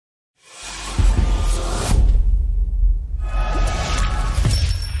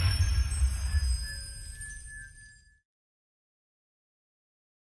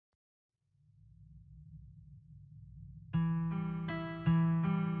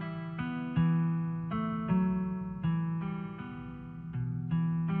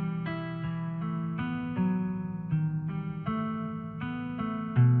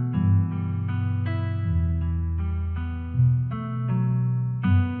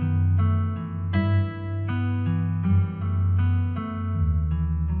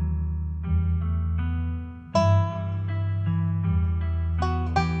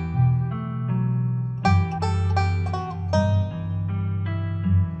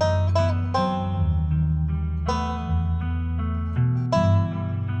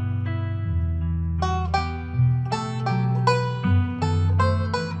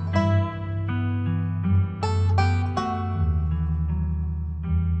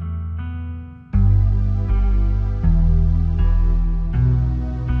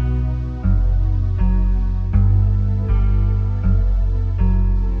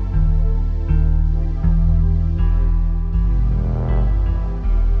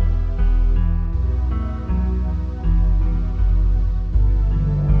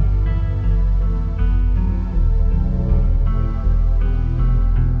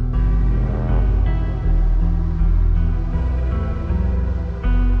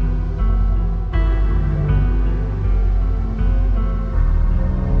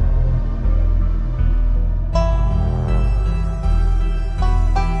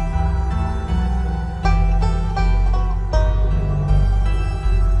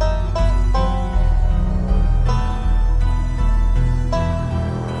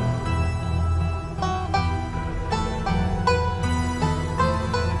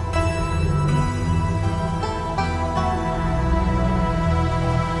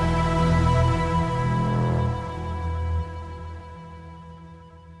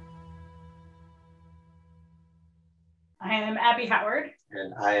Tabby Howard.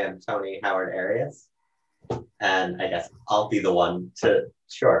 And I am Tony Howard-Arias. And I guess I'll be the one to,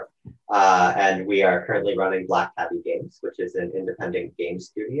 sure. And we are currently running Black Tabby Games, which is an independent game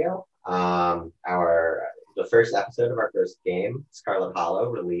studio. The first episode of our first game, Scarlet Hollow,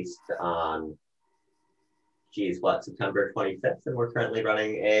 released on, September 25th. And we're currently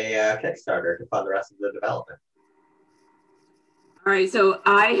running a Kickstarter to fund the rest of the development. All right, so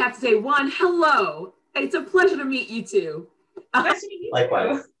I have to say, hello. It's a pleasure to meet you two. Nice to meet you.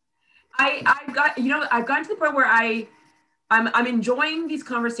 Likewise. I've gotten to the point where I'm enjoying these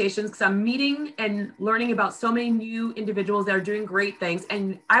conversations because I'm meeting and learning about so many new individuals that are doing great things.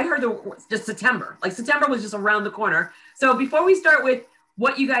 And I heard just September was just around the corner. So before we start with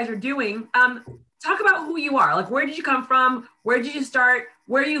what you guys are doing, talk about who you are. Like, where did you come from? Where did you start?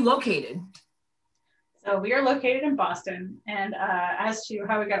 Where are you located? So we are located in Boston, and as to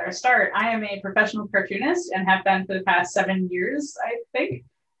how we got our start, I am a professional cartoonist and have been for the past 7 years, I think.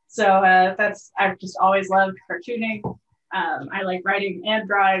 So I've just always loved cartooning. I like writing and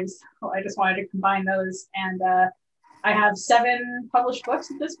drawings. I just wanted to combine those, and I have 7 published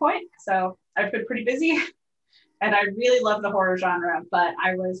books at this point. So I've been pretty busy, and I really love the horror genre, but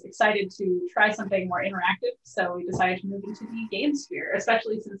I was excited to try something more interactive. So we decided to move into the game sphere,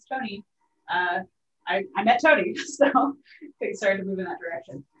 especially since Tony. I met Tony, so things started to move in that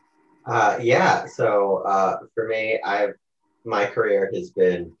direction. So for me, my career has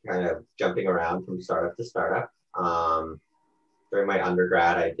been kind of jumping around from startup to startup. During my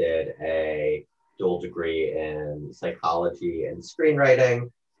undergrad, I did a dual degree in psychology and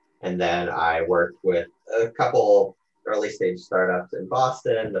screenwriting, and then I worked with a couple early stage startups in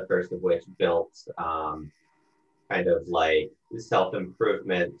Boston, the first of which built kind of like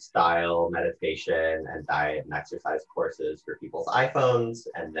self-improvement style meditation and diet and exercise courses for people's iPhones.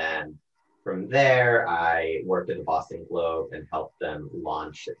 And then from there, I worked at the Boston Globe and helped them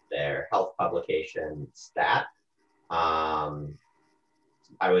launch their health publication, STAT. I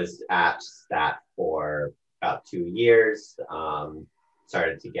was at STAT for about 2 years,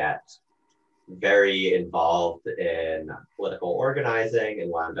 started to get very involved in political organizing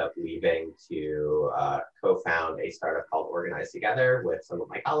and wound up leaving to co-found a startup called Organize Together with some of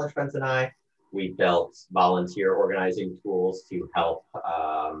my college friends and I. We built volunteer organizing tools to help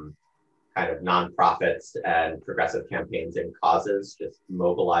kind of nonprofits and progressive campaigns and causes just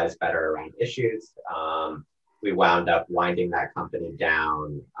mobilize better around issues. We wound up winding that company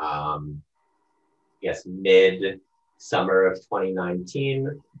down, mid-summer of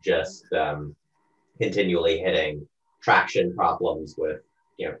 2019, just continually hitting traction problems with,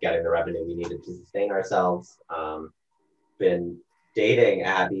 getting the revenue we needed to sustain ourselves. Been dating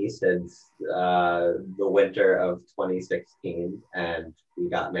Abby since the winter of 2016, and we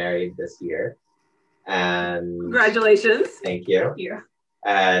got married this year. And congratulations. Thank you. Thank you.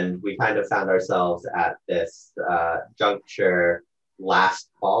 And we kind of found ourselves at this juncture last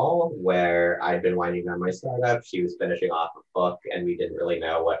fall where I'd been winding down my startup. She was finishing off a book, and we didn't really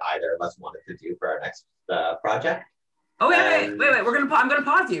know what either of us wanted to do for our next project. Oh, wait. I'm going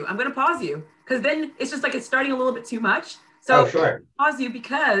to pause you because then it's just like it's starting a little bit too much. So sure. Pause you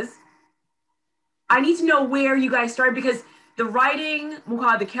because I need to know where you guys started, because the writing, we'll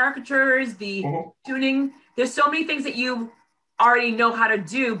call it the caricatures, the tuning, there's so many things that you already know how to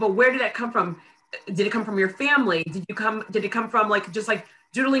do, but where did that come from? Did it come from your family? Did it come from just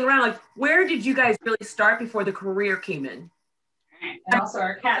doodling around? Like, where did you guys really start before the career came in? And also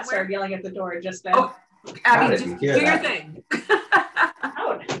our cat started yelling at the door just then. Oh, Abby, just do your thing.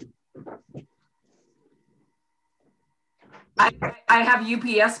 Out. I have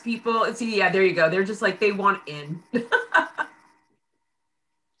UPS people. See, yeah, there you go. They're just like, they want in.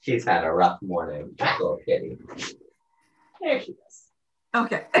 She's had a rough morning, little kitty. There she goes.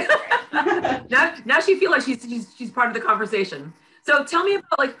 Okay. now she feels like she's part of the conversation. So tell me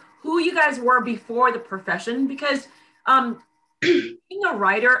about who you guys were before the profession, because being a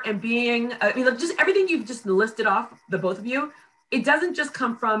writer and being just everything you've just listed off, the both of you, it doesn't just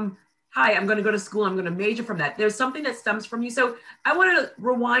come from, hi, I'm going to go to school, I'm going to major from that. There's something that stems from you. So I want to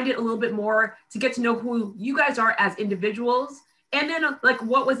rewind it a little bit more to get to know who you guys are as individuals, and then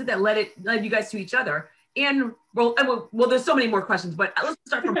what was it that led you guys to each other. And well, there's so many more questions, but let's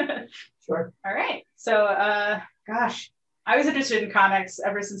start from. Sure. All right. So, I was interested in comics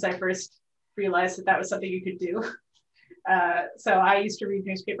ever since I first realized that was something you could do. So I used to read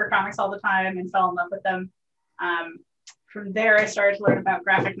newspaper comics all the time and fell in love with them. From there, I started to learn about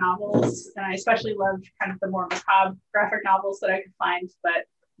graphic novels, and I especially loved kind of the more macabre graphic novels that I could find. But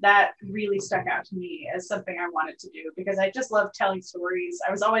that really stuck out to me as something I wanted to do because I just love telling stories.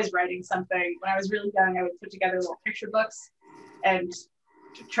 I was always writing something. When I was really young, I would put together little picture books and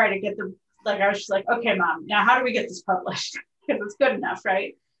to try to get the, like, I was just like, okay, Mom, now how do we get this published? Because it's good enough,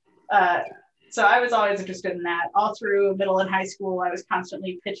 right? So I was always interested in that. All through middle and high school, I was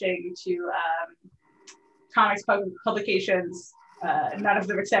constantly pitching to comics publications. None of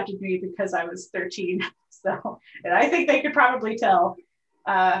them accepted me because I was 13. So, and I think they could probably tell.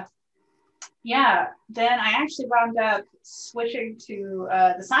 Yeah, then I actually wound up switching to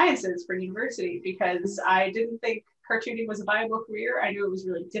the sciences for university because I didn't think cartooning was a viable career. I knew it was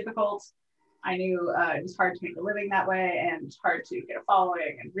really difficult. I knew it was hard to make a living that way and hard to get a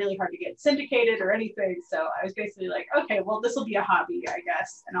following and really hard to get syndicated or anything. So I was basically like, okay, well, this will be a hobby, I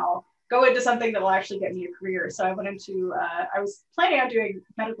guess, and I'll go into something that will actually get me a career. So I went into, I was planning on doing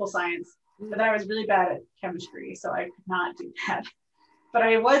medical science, but then I was really bad at chemistry, so I could not do that. But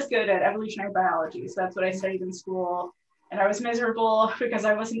I was good at evolutionary biology, so that's what I studied in school. And I was miserable because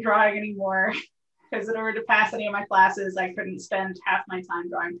I wasn't drawing anymore, because in order to pass any of my classes, I couldn't spend half my time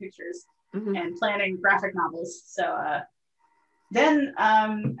drawing pictures and planning graphic novels. So then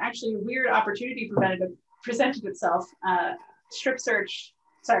actually a weird opportunity presented itself. Strip Search,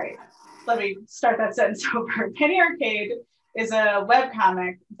 sorry, let me start that sentence over. Penny Arcade is a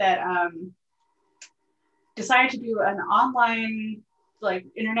webcomic that decided to do an online like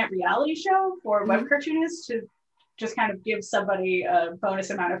internet reality show for web cartoonists to just kind of give somebody a bonus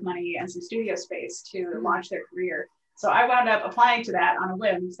amount of money and some studio space to launch their career. So I wound up applying to that on a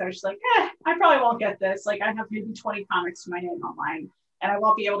whim. So I was just like, I probably won't get this. Like I have maybe 20 comics to my name online and I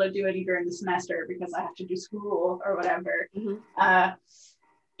won't be able to do it during the semester because I have to do school or whatever.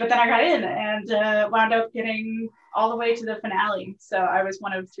 But then I got in and wound up getting all the way to the finale. So I was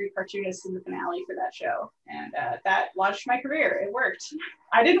one of 3 cartoonists in the finale for that show. And that launched my career. It worked.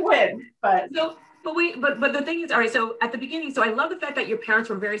 I didn't win, but... But the thing is, all right, so at the beginning, so I love the fact that your parents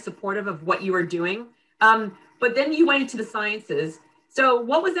were very supportive of what you were doing. But then you went into the sciences. So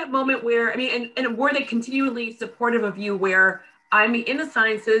what was that moment where, I mean, and were they continually supportive of you where I'm in the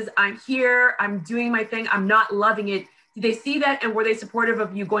sciences, I'm here, I'm doing my thing, I'm not loving it. Did they see that and were they supportive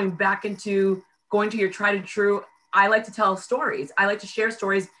of you going to your tried and true, I like to tell stories, I like to share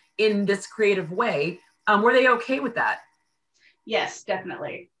stories in this creative way? Were they okay with that? Yes,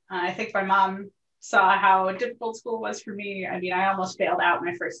 definitely. I think my mom saw how difficult school was for me. I mean, I almost failed out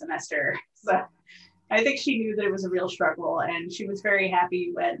my first semester. So I think she knew that it was a real struggle and she was very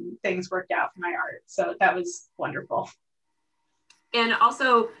happy when things worked out for my art. So that was wonderful. And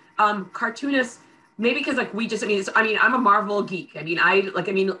also cartoonists, maybe because like I'm a Marvel geek.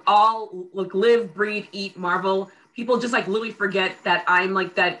 All like live, breathe, eat Marvel. People just like literally forget that I'm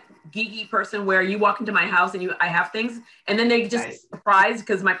like that geeky person where you walk into my house and I have things and then they just Nice. surprised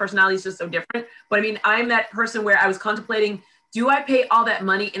because my personality is just so different. But I mean, I'm that person where I was contemplating, do I pay all that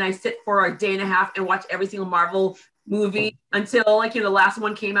money and I sit for a day and a half and watch every single Marvel movie until like, the last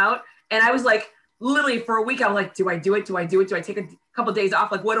one came out? And I was like, literally for a week, I was like, do I do it? Do I do it? Do I take a couple of days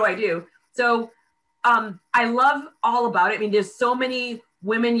off? Like, what do I do? So I love all about it. I mean, there's so many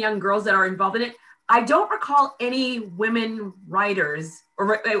women, young girls that are involved in it. I don't recall any women writers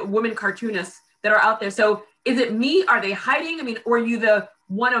or women cartoonists that are out there. So is it me? Are they hiding? I mean, or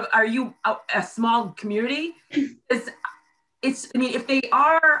are you a small community? I mean, if they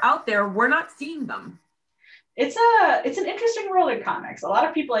are out there, we're not seeing them. It's an interesting world in comics. A lot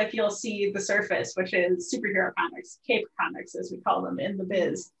of people I feel see the surface, which is superhero comics, cape comics, as we call them in the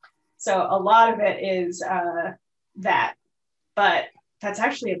biz. So a lot of it is that, but that's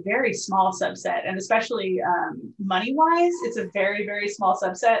actually a very small subset. And especially money-wise, it's a very, very small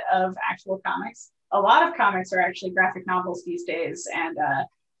subset of actual comics. A lot of comics are actually graphic novels these days, and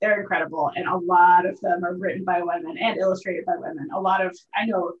they're incredible. And a lot of them are written by women and illustrated by women. I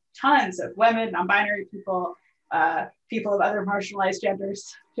know tons of women, non-binary people, people of other marginalized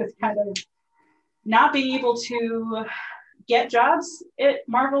genders, just kind of not being able to get jobs at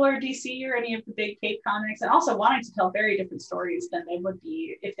Marvel or DC or any of the big Cape comics, and also wanting to tell very different stories than they would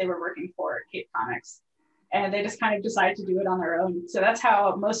be if they were working for Cape Comics. And they just kind of decide to do it on their own. So that's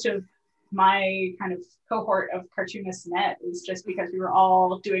how most of my kind of cohort of cartoonists met, is just because we were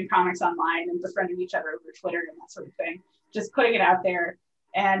all doing comics online and befriending each other over Twitter and that sort of thing, just putting it out there.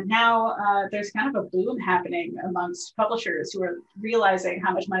 And now there's kind of a boom happening amongst publishers who are realizing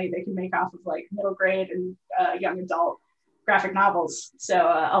how much money they can make off of like middle grade and young adult graphic novels. So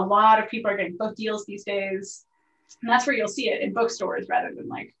a lot of people are getting book deals these days. And that's where you'll see it, in bookstores rather than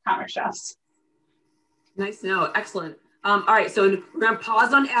like comic shops. Nice to know. Excellent. All right, so we're going to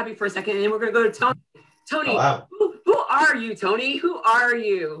pause on Abby for a second, and then we're going to go to Tony. Tony, Oh, wow. who are you, Tony? Who are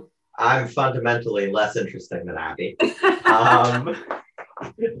you? I'm fundamentally less interesting than Abby. I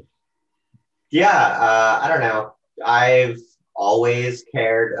don't know. I've always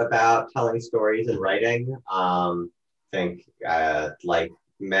cared about telling stories and writing. I think like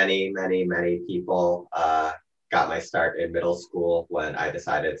many people, got my start in middle school when I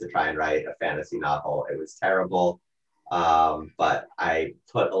decided to try and write a fantasy novel. It was terrible, but I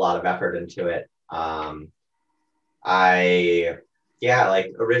put a lot of effort into it.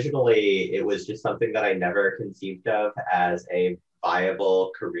 Like originally it was just something that I never conceived of as a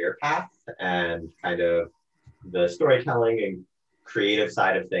viable career path, and kind of the storytelling and creative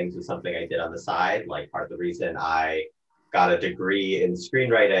side of things was something I did on the side. Like part of the reason I got a degree in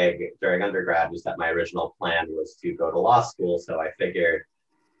screenwriting during undergrad was that my original plan was to go to law school. So I figured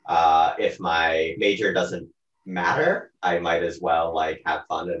if my major doesn't matter, I might as well like have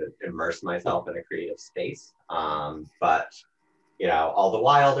fun and immerse myself in a creative space. But you know, all the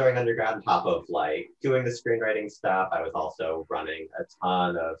while during undergrad, on top of like doing the screenwriting stuff, I was also running a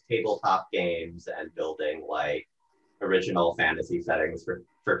ton of tabletop games and building like original fantasy settings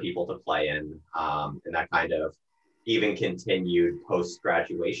for people to play in. And that kind of even continued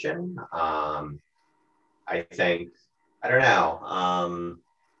post-graduation. I think, I don't know.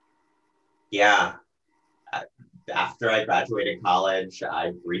 After I graduated college,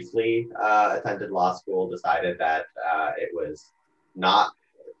 I briefly attended law school, decided that it was not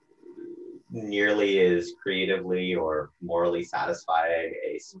nearly as creatively or morally satisfying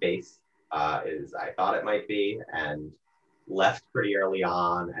a space as I thought it might be, and left pretty early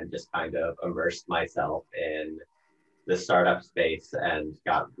on and just kind of immersed myself in the startup space and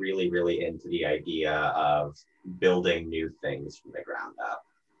got really into the idea of building new things from the ground up.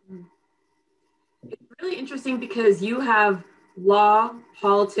 It's really interesting because you have law,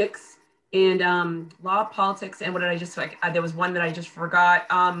 politics, and what did I just like? There was one that I just forgot.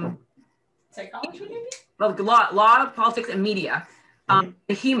 Psychology, maybe? Well, law, politics, and media.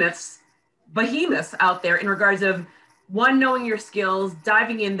 Behemoths out there in regards of one, knowing your skills,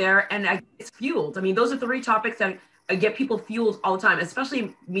 diving in there, and it's fueled. I mean, those are 3 topics that get people fueled all the time,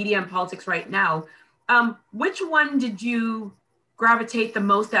 especially media and politics right now. Which one did you gravitate the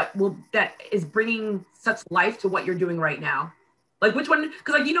most that is bringing such life to what you're doing right now? Like which one?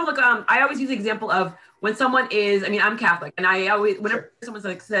 Because like, you know, like I always use the example of when someone is, I mean, I'm Catholic, and I always, whenever someone's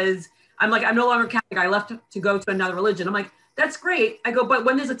like says, I'm no longer Catholic, I left to go to another religion. I'm like, that's great. I go, but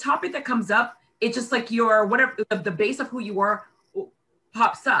when there's a topic that comes up, it's just like your, whatever, the base of who you are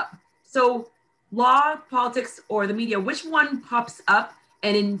pops up. So law, politics, or the media, which one pops up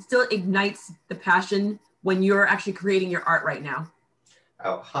and it still ignites the passion when you're actually creating your art right now?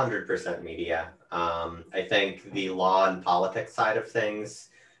 Oh, 100% media. I think the law and politics side of things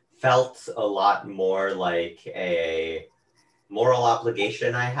felt a lot more like a moral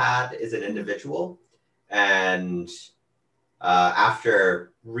obligation I had as an individual. And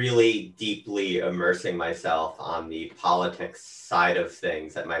after really deeply immersing myself on the politics side of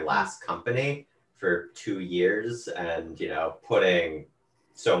things at my last company for 2 years and, you know, putting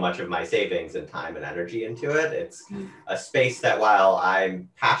so much of my savings and time and energy into it, it's a space that while I'm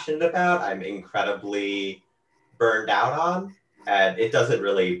passionate about, I'm incredibly burned out on, and it doesn't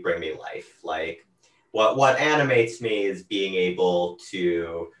really bring me life. Like what animates me is being able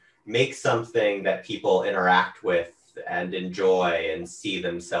to make something that people interact with and enjoy and see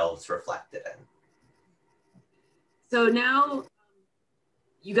themselves reflected in. So now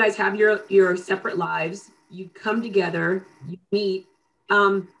you guys have your separate lives, you come together, you meet.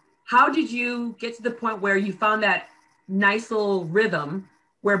 How did you get to the point where you found that nice little rhythm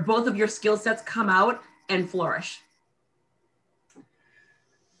where both of your skill sets come out and flourish?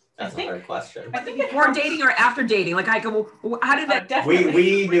 That's a hard question. I think before dating or after dating? Like, how did that?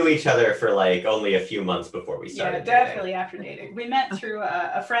 We knew each other for like only a few months before we started. Yeah, definitely after dating. We met through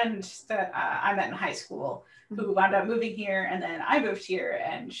a friend that I met in high school who wound up moving here, and then I moved here,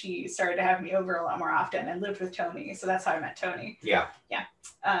 and she started to have me over a lot more often and lived with Tony. So that's how I met Tony. Yeah.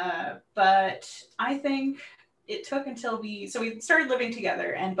 But I think it took until we started living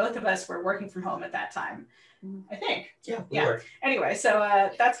together, and both of us were working from home at that time. I think. Yeah. Anyway, so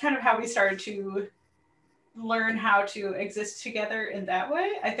that's kind of how we started to learn how to exist together in that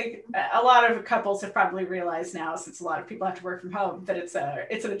way. I think a lot of couples have probably realized now, since a lot of people have to work from home, that it's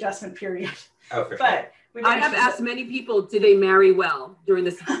an adjustment period. Oh, for sure. But I have asked many people, did they marry well during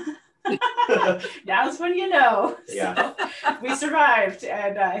this? Now's when you know. Yeah. So we survived,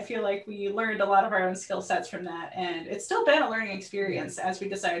 and I feel like we learned a lot of our own skill sets from that, and it's still been a learning experience as we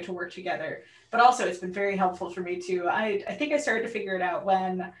decided to work together. But also, it's been very helpful for me too. I think I started to figure it out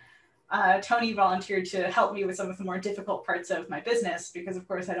when Tony volunteered to help me with some of the more difficult parts of my business because, of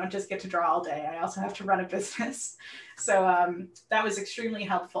course, I don't just get to draw all day. I also have to run a business. So that was extremely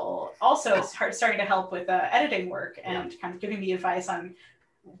helpful. Also, starting to help with editing work and kind of giving me advice on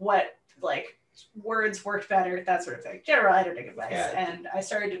what like words worked better, that sort of thing, general editing advice. And I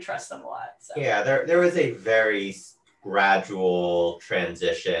started to trust them a lot. So. Yeah, there was a very gradual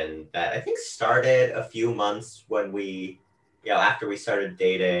transition that I think started a few months when we, after we started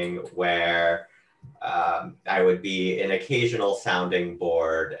dating, where I would be an occasional sounding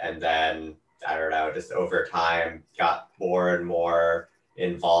board, and then, I don't know, just over time got more and more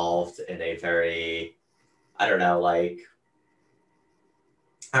involved in a very, I don't know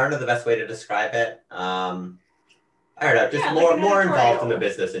the best way to describe it. I don't know, just more involved in the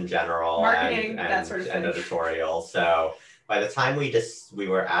business in general, marketing, that sort of thing. And editorial. So by the time we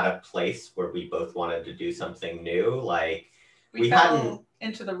were at a place where we both wanted to do something new, like we hadn't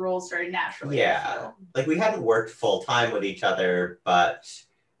into the roles very naturally. Yeah, like we hadn't worked full time with each other, but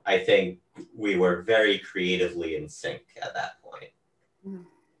I think we were very creatively in sync at that point.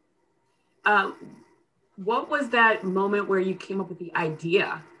 What was that moment where you came up with the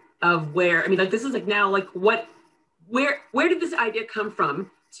idea of where, I mean, like this is like now, like where did this idea come from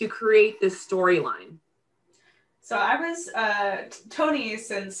to create this storyline? So I was, Tony,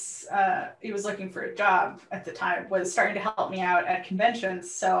 since he was looking for a job at the time, was starting to help me out at conventions.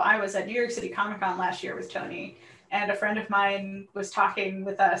 So I was at New York City Comic Con last year with Tony, and a friend of mine was talking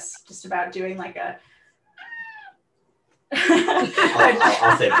with us just about doing like a...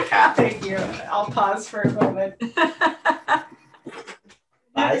 I'll save the cat. Thank you. I'll pause for a moment.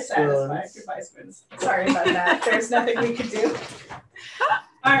 Bye, Goodbye, spoons. Sorry about that. There's nothing we can do.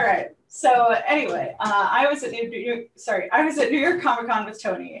 All right. So anyway, I was at New York Comic Con with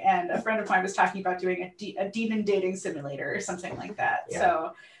Tony, and a friend of mine was talking about doing a demon dating simulator or something like that. Yeah.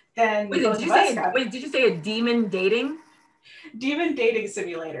 So then did you say a demon dating? Demon dating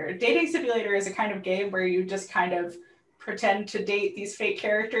simulator. Dating simulator is a kind of game where you just kind of pretend to date these fake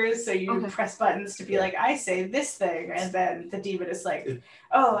characters. So you press buttons to be like, I say this thing, and then the demon is like,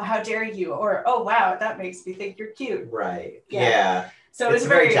 oh, how dare you? Or, oh, wow, that makes me think you're cute. Right. Yeah. So it's a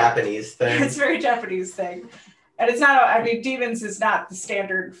very Japanese thing. It's a very Japanese thing. And it's not, I mean, demons is not the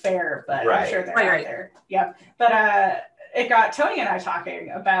standard fare, but I'm sure they're out there. Yeah. But it got Tony and I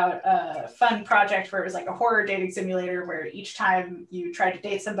talking about a fun project where it was like a horror dating simulator where each time you tried to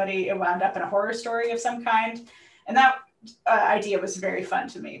date somebody, it wound up in a horror story of some kind. And that idea was very fun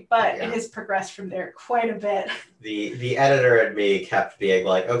to me, but it has progressed from there quite a bit. The editor and me kept being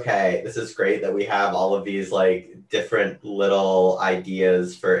like, okay, this is great that we have all of these like different little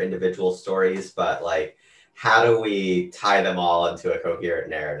ideas for individual stories, but like, how do we tie them all into a coherent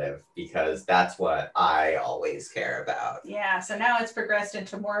narrative? Because that's what I always care about. Yeah, so now it's progressed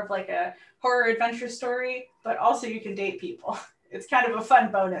into more of like a horror adventure story, but also you can date people. It's kind of a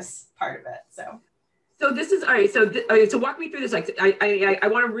fun bonus part of it, So this is, all right, so walk me through this. Like, I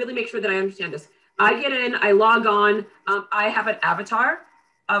want to really make sure that I understand this. I get in, I log on, I have an avatar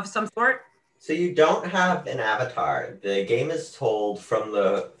of some sort. So you don't have an avatar. The game is told from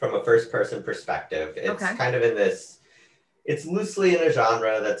a first-person perspective. It's kind of in this, it's loosely in a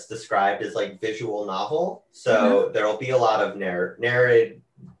genre that's described as like visual novel. So there'll be a lot of narration,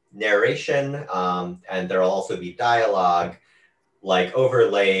 and there'll also be dialogue, like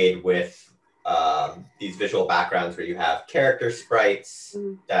overlaid with these visual backgrounds where you have character sprites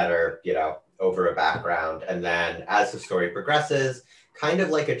that are, over a background. And then as the story progresses, kind of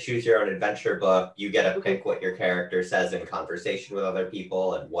like a choose your own adventure book, you get to pick what your character says in conversation with other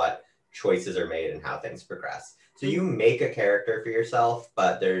people and what choices are made and how things progress. So you make a character for yourself,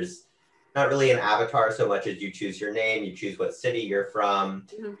 but there's not really an avatar so much as you choose your name, you choose what city you're from,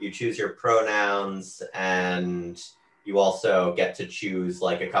 you choose your pronouns, and you also get to choose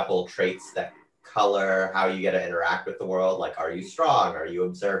like a couple traits that color how you get to interact with the world. Like, are you strong? Are you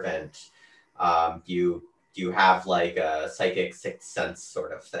observant? Do you have like a psychic sixth sense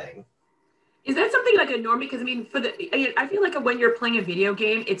sort of thing? Is that something like a normie? Because I mean, I feel like when you're playing a video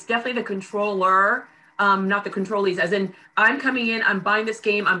game, it's definitely the controller, not the controllees. As in, I'm coming in, I'm buying this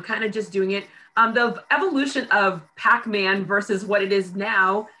game, I'm kind of just doing it. The evolution of Pac-Man versus what it is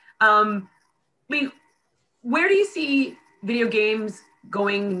now. I mean, where do you see video games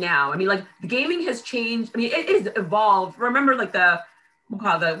going now? I mean, like the gaming has changed. I mean, it is evolved. Remember, like the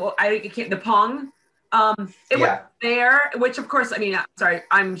Pong. It was there, which of course, I mean, sorry,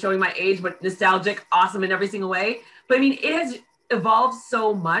 I'm showing my age, but nostalgic, awesome in every single way. But I mean, it has evolved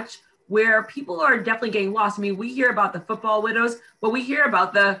so much where people are definitely getting lost. I mean, we hear about the football widows, but we hear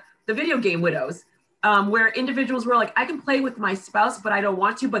about the video game widows. where individuals were like, I can play with my spouse, but I don't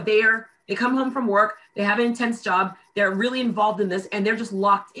want to, but they come home from work, they have an intense job, they're really involved in this, and they're just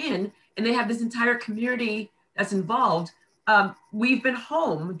locked in, and they have this entire community that's involved. We've been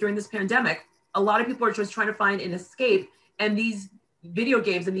home during this pandemic. A lot of people are just trying to find an escape, and these video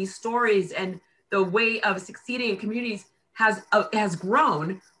games and these stories and the way of succeeding in communities has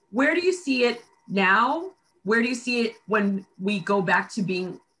grown. Where do you see it now? Where do you see it when we go back to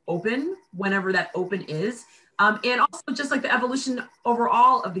being open, whenever that open is? And also just like the evolution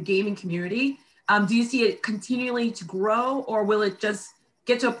overall of the gaming community. Do you see it continually to grow, or will it just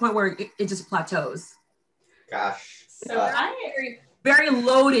get to a point where it just plateaus? Gosh. So I very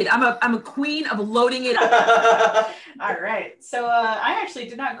loaded. I'm a queen of loading it up. All right. So I actually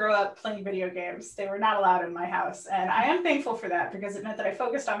did not grow up playing video games. They were not allowed in my house. And I am thankful for that because it meant that I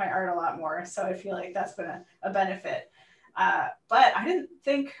focused on my art a lot more. So I feel like that's been a benefit. But I don't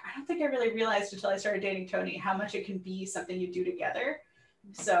think I really realized until I started dating Tony how much it can be something you do together.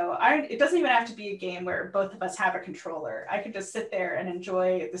 So it doesn't even have to be a game where both of us have a controller. I could just sit there and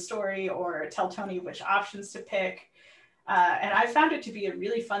enjoy the story or tell Tony which options to pick. And I found it to be a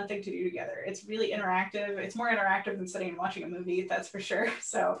really fun thing to do together. It's really interactive. It's more interactive than sitting and watching a movie, that's for sure.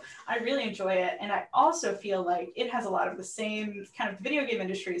 So I really enjoy it. And I also feel like it has a lot of the same kind of video game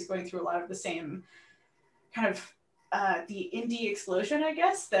industry is going through a lot of the same kind of the indie explosion, I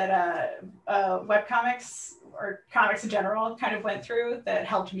guess, that webcomics or comics in general kind of went through that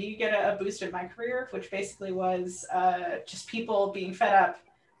helped me get a boost in my career, which basically was just people being fed up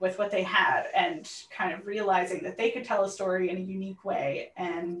with what they had and kind of realizing that they could tell a story in a unique way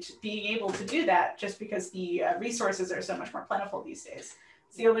and being able to do that just because the resources are so much more plentiful these days.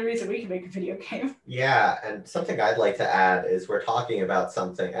 It's the only reason we can make a video game. Yeah, and something I'd like to add is we're talking about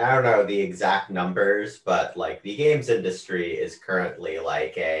something, I don't know the exact numbers, but like the games industry is currently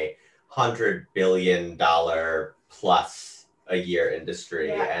like a $100 billion plus a year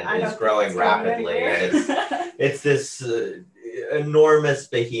industry, and is growing rapidly. And it's this enormous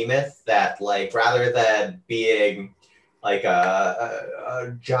behemoth that, like, rather than being like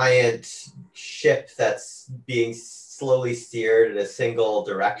a giant ship that's being slowly steered in a single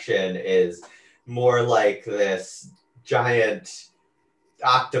direction, is more like this giant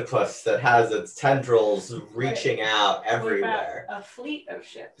octopus that has its tendrils reaching out everywhere. A fleet of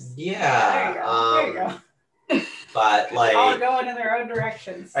ships. Yeah. There you go. But like all going in their own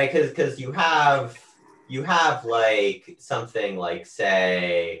directions. Right, because you have like something like,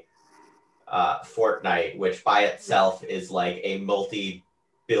 say, Fortnite, which by itself is like a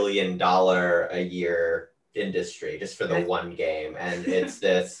multi-billion-dollar a year industry just for the one game, and it's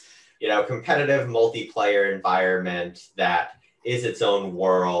this competitive multiplayer environment that is its own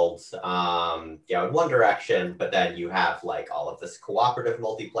world, in one direction, but then you have like all of this cooperative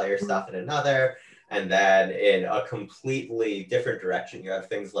multiplayer stuff in another, and then in a completely different direction you have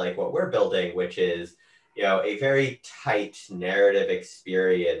things like what we're building, which is a very tight narrative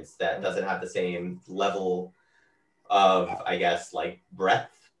experience that doesn't have the same level of, I guess, like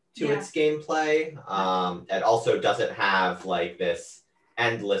breadth to its gameplay, and also doesn't have like this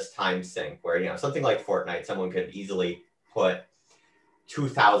endless time sink where something like Fortnite, someone could easily put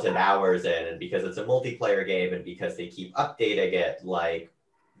 2,000 hours in, and because it's a multiplayer game and because they keep updating it, like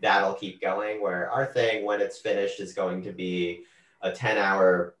that'll keep going, where our thing, when it's finished, is going to be a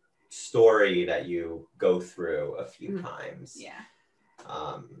 10-hour story that you go through a few times.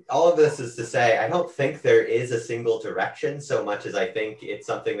 All of this is to say, I don't think there is a single direction so much as I think it's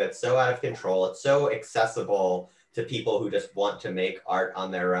something that's so out of control, it's so accessible to people who just want to make art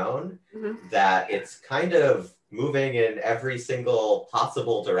on their own, that it's kind of moving in every single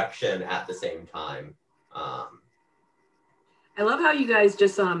possible direction at the same time. I love how you guys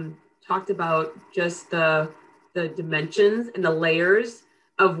just talked about just the dimensions and the layers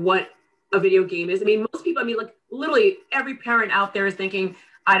of what a video game is. I mean, most people, like literally every parent out there is thinking,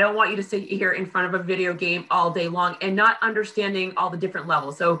 I don't want you to sit here in front of a video game all day long, and not understanding all the different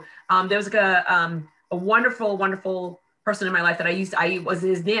levels. So there was like a wonderful, wonderful person in my life that I was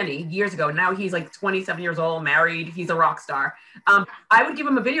his nanny years ago. Now he's like 27 years old, married. He's a rock star. I would give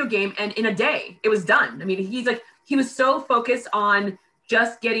him a video game and in a day it was done. I mean, he was so focused on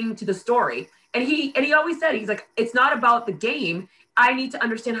just getting to the story. And he always said, he's like, it's not about the game. I need to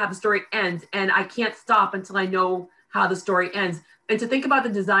understand how the story ends, and I can't stop until I know how the story ends. And to think about the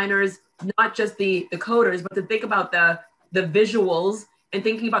designers, not just the coders, but to think about the visuals and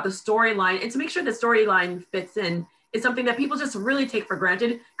thinking about the storyline, and to make sure the storyline fits in, is something that people just really take for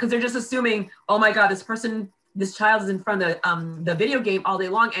granted, because they're just assuming, oh my God, this child is in front of the video game all day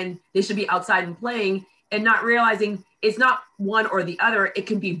long and they should be outside and playing, and not realizing it's not one or the other, it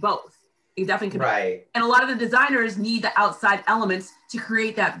can be both. You definitely can. Right. And a lot of the designers need the outside elements to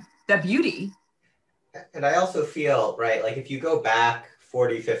create that beauty. And I also feel, right, like if you go back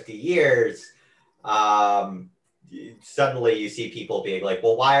 40, 50 years, suddenly you see people being like,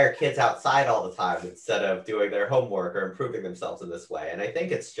 well, why are kids outside all the time instead of doing their homework or improving themselves in this way? And I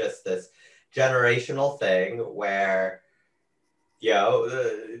think it's just this generational thing where,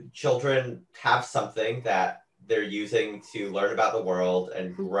 children have something that they're using to learn about the world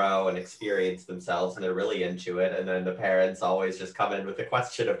and grow and experience themselves, and they're really into it. And then the parents always just come in with the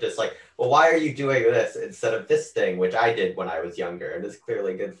question of just like, well, why are you doing this instead of this thing, which I did when I was younger and is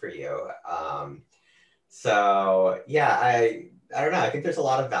clearly good for you. So yeah, I don't know. I think there's a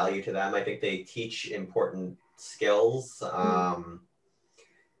lot of value to them. I think they teach important skills.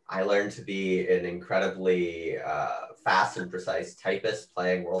 I learned to be an incredibly fast and precise typist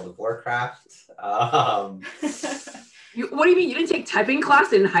playing World of Warcraft. What do you mean? You didn't take typing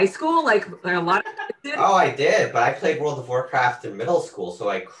class in high school? Like a lot of kids did? Oh, I did, but I played World of Warcraft in middle school, so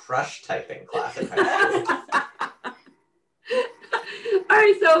I crushed typing class in high school. All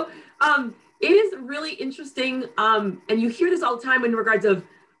right, so it is really interesting, and you hear this all the time in regards of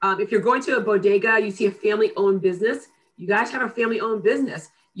if you're going to a bodega, you see a family-owned business. You guys have a family-owned business.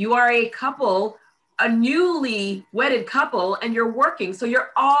 You are a couple, a newly wedded couple, and you're working, so you're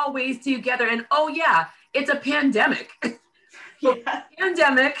always together. And oh yeah, it's a pandemic. The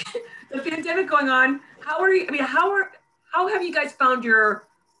pandemic going on. How have you guys found your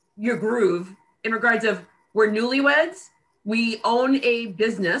groove in regards of we're newlyweds, we own a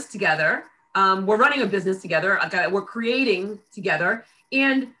business together, we're running a business together, we're creating together,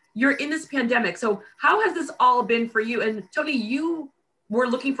 and you're in this pandemic. So how has this all been for you? And Tony, you were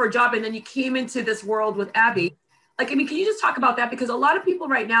looking for a job and then you came into this world with Abby. Can you just talk about that? Because a lot of people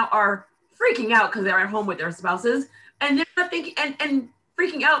right now are freaking out because they're at home with their spouses and they're not thinking and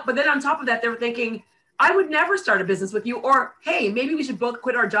freaking out. But then on top of that, they're thinking, I would never start a business with you, or, hey, maybe we should both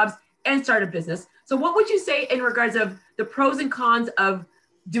quit our jobs and start a business. So what would you say in regards of the pros and cons of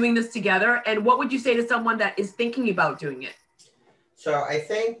doing this together? And what would you say to someone that is thinking about doing it? So I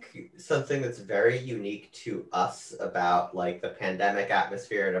think something that's very unique to us about like the pandemic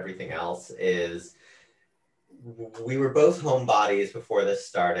atmosphere and everything else is we were both homebodies before this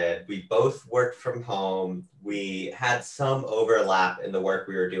started. We both worked from home. We had some overlap in the work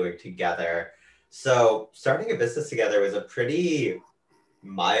we were doing together. So starting a business together was a pretty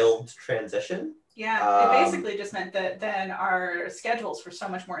mild transition. Yeah, it basically just meant that then our schedules were so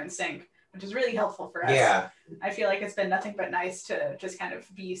much more in sync, which is really helpful for us. Yeah. I feel like it's been nothing but nice to just kind of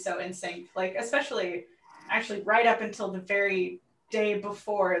be so in sync, like especially actually right up until the very day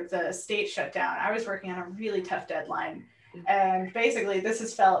before the state shut down. I was working on a really tough deadline. And basically this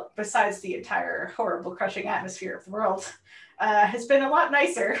has felt, besides the entire horrible crushing atmosphere of the world, has been a lot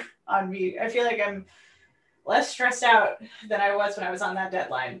nicer on me. I feel like I'm less stressed out than I was when I was on that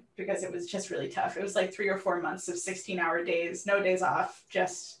deadline because it was just really tough. It was like 3 or 4 months of 16-hour days, no days off,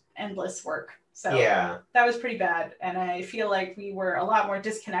 just endless work. So yeah, that was pretty bad. And I feel like we were a lot more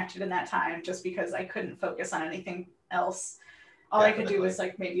disconnected in that time just because I couldn't focus on anything else. All Definitely. I could do was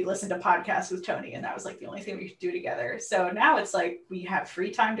like maybe listen to podcasts with Tony, and that was like the only thing we could do together. So now it's like we have free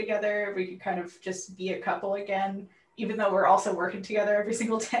time together. We could kind of just be a couple again, even though we're also working together every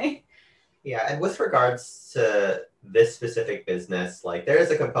single day. Yeah, and with regards to this specific business, like there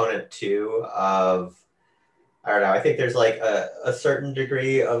is a component too of, I don't know, I think there's like a certain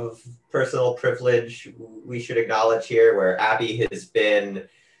degree of personal privilege we should acknowledge here, where Abby has been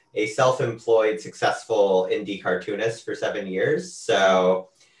a self-employed, successful indie cartoonist for 7 years. So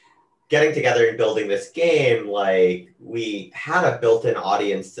getting together and building this game, like we had a built-in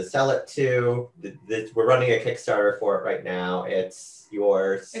audience to sell it to. We're running a Kickstarter for it right now. It's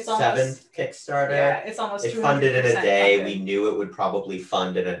your seventh Kickstarter. Yeah, it's almost It funded in a day. Funded. We knew it would probably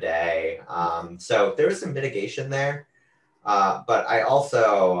fund in a day. So there was some mitigation there. But I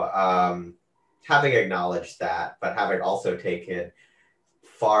also, having acknowledged that, but having also taken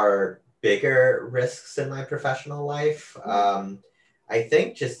far bigger risks in my professional life, I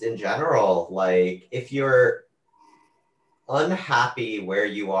think just in general, like if you're unhappy where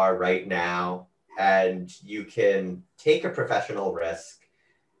you are right now and you can take a professional risk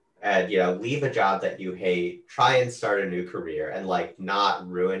and, leave a job that you hate, try and start a new career and like not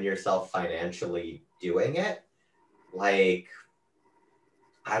ruin yourself financially doing it, like,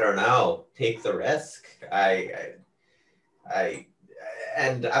 I don't know, take the risk.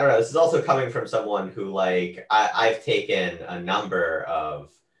 And I don't know, this is also coming from someone who like, I've taken a number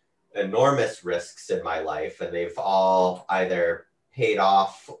of enormous risks in my life and they've all either paid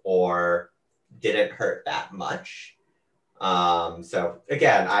off or didn't hurt that much. So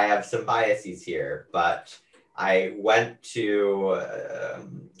again, I have some biases here, but I went to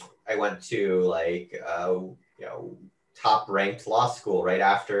like top ranked law school right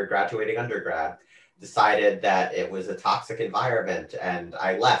after graduating undergrad. Decided that it was a toxic environment, and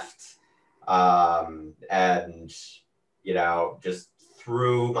I left. And just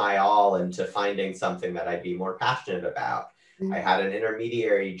threw my all into finding something that I'd be more passionate about. I had an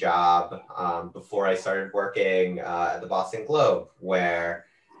intermediary job before I started working at the Boston Globe, where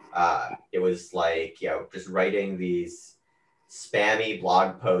it was like, just writing these spammy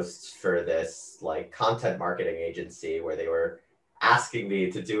blog posts for this like content marketing agency where they were asking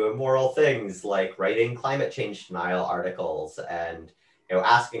me to do immoral things like writing climate change denial articles and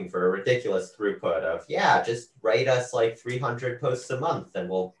asking for a ridiculous throughput of, just write us like 300 posts a month and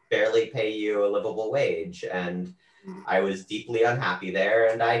we'll barely pay you a livable wage. And I was deeply unhappy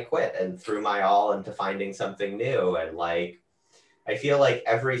there, and I quit and threw my all into finding something new. And like, I feel like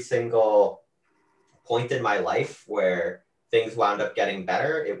every single point in my life where things wound up getting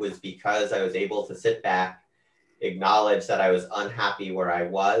better, it was because I was able to sit back, acknowledge that I was unhappy where I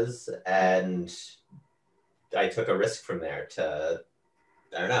was, and I took a risk from there to,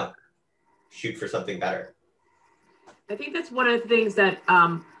 I don't know, shoot for something better. I think that's one of the things that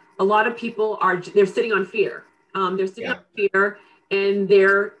a lot of people they're sitting on fear. They're sitting on fear, and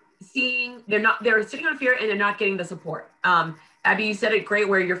they're sitting on fear and they're not getting the support. Abby, you said it great,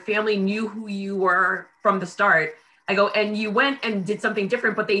 where your family knew who you were from the start. I go, and you went and did something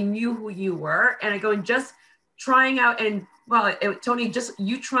different, but they knew who you were. And I go, and just trying out, and Tony, just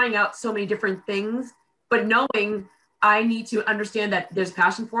you trying out so many different things, but knowing I need to understand that there's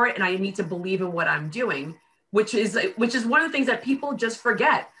passion for it, and I need to believe in what I'm doing, which is one of the things that people just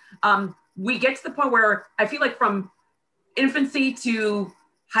forget. We get to the point where I feel like from infancy to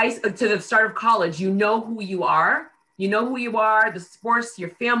to the start of college, you know who you are, the sports, your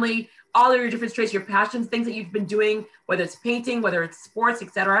family, all of your different traits, your passions, things that you've been doing, whether it's painting, whether it's sports,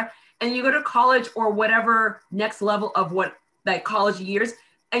 etc. And you go to college or whatever next level of what that college years,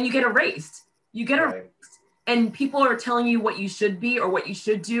 and you get erased. Erased. And people are telling you what you should be or what you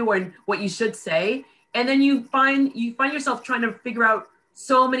should do and what you should say. And then you find yourself trying to figure out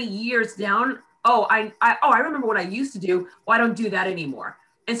so many years down, I remember what I used to do. Well, I don't do that anymore.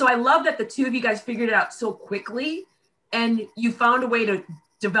 And so I love that the two of you guys figured it out so quickly, and you found a way to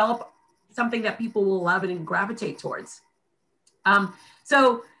develop something that people will love and gravitate towards.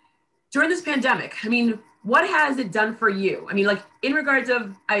 So during this pandemic, I mean, what has it done for you? I mean, like in regards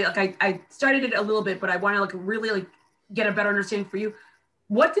of, I started it a little bit, but I want to really get a better understanding for you.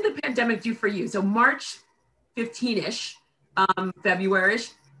 What did the pandemic do for you? So March 15-ish,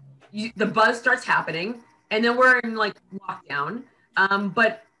 February-ish, the buzz starts happening, and then we're in like lockdown.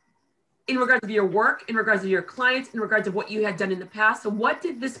 But in regards of your work, in regards of your clients, in regards of what you had done in the past, so what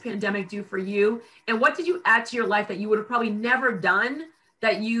did this pandemic do for you? And what did you add to your life that you would have probably never done,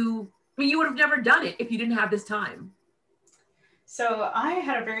 you would have never done it if you didn't have this time? So I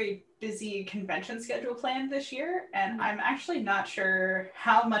had a very busy convention schedule planned this year, and I'm actually not sure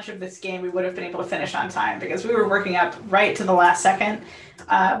how much of this game we would have been able to finish on time, because we were working up right to the last second.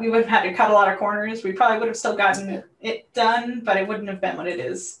 We would have had to cut a lot of corners. We probably would have still gotten it done, but it wouldn't have been what it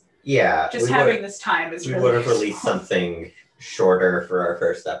is. Yeah. Just having this time is we really would have released something shorter for our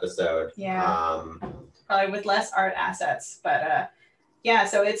first episode. Yeah. Probably with less art assets, but yeah,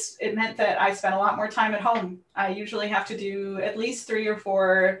 so it meant that I spent a lot more time at home. I usually have to do at least 3 or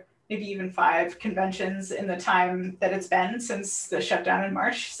 4, maybe even 5 conventions in the time that it's been since the shutdown in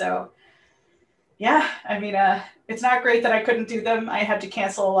March. So yeah, I mean, it's not great that I couldn't do them. I had to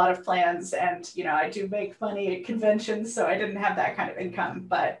cancel a lot of plans, and I do make money at conventions, so I didn't have that kind of income,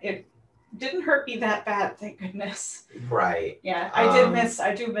 but it didn't hurt me that bad, thank goodness. Right. Yeah,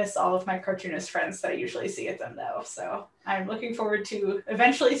 I do miss all of my cartoonist friends that I usually see at them though. So I'm looking forward to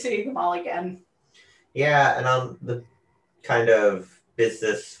eventually seeing them all again. Yeah, and on the kind of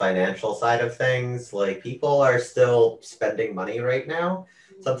business financial side of things, like people are still spending money right now.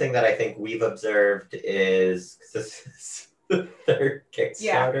 Something that I think we've observed is, this is the 3rd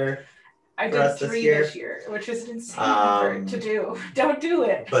Kickstarter. Yeah. I did 3 this year, which is an insane number to do. Don't do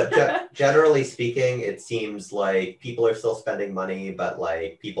it. But generally speaking, it seems like people are still spending money, but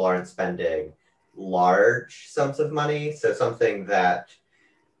like people aren't spending large sums of money. So something that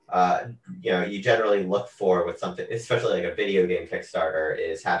you generally look for with something, especially like a video game Kickstarter,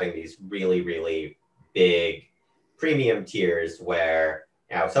 is having these really, really big premium tiers where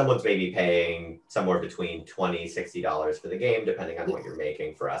someone's maybe paying somewhere between $20, $60 for the game, depending on what you're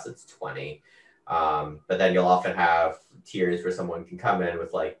making. For us, it's $20. But then you'll often have tiers where someone can come in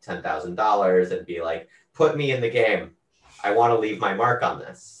with like $10,000 and be like, put me in the game. I want to leave my mark on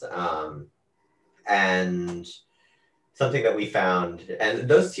this. And something that we found, and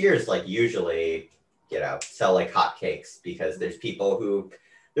those tiers like usually, sell like hotcakes because there's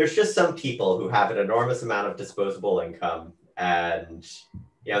just some people who have an enormous amount of disposable income, and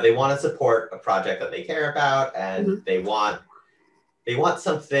they want to support a project that they care about, and they want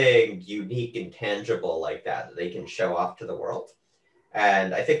something unique and tangible like that they can show off to the world.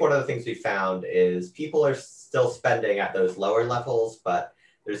 And I think one of the things we found is people are still spending at those lower levels, but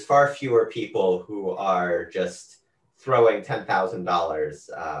there's far fewer people who are just throwing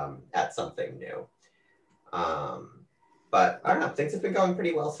 $10,000 at something new. But I don't know, things have been going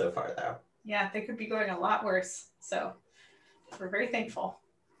pretty well so far, though. Yeah, they could be going a lot worse. So we're very thankful.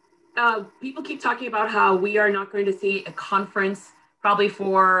 People keep talking about how we are not going to see a conference probably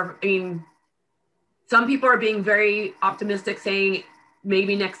some people are being very optimistic, saying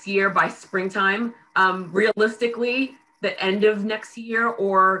maybe next year by springtime. Realistically, the end of next year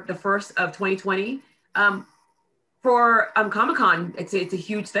or the first of 2020. For Comic-Con, it's a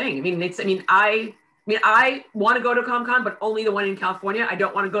huge thing. I want to go to Comic-Con, but only the one in California. I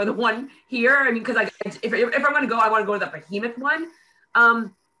don't want to go to the one here. Because if I'm going to go, I want to go to the behemoth one.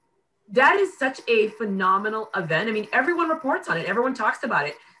 That is such a phenomenal event. Everyone reports on it. Everyone talks about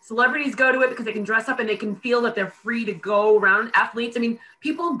it. Celebrities go to it because they can dress up and they can feel that they're free to go around. Athletes,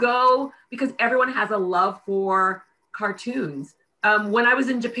 people go because everyone has a love for cartoons. When I was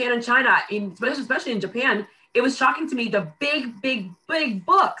in Japan and China, especially in Japan, it was shocking to me the big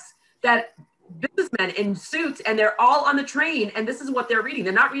books that businessmen in suits, and they're all on the train, and this is what they're reading.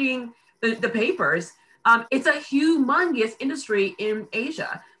 They're not reading the papers. It's a humongous industry in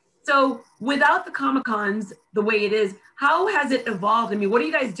Asia. So without the Comic-Cons the way it is, how has it evolved? What are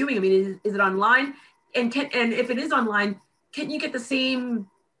you guys doing? Is it online? And if it is online, can you get the same,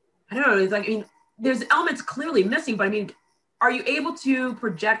 I don't know, it's there's elements clearly missing, but are you able to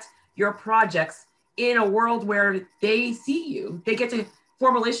project your projects in a world where they see you, they get to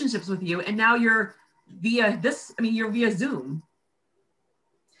form relationships with you, and now you're via Zoom?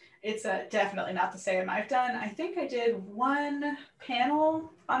 It's definitely not the same. I think I did one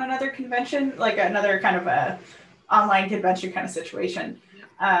panel on another convention, like another kind of a online convention kind of situation.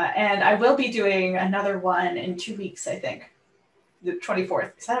 And I will be doing another one in 2 weeks, I think. The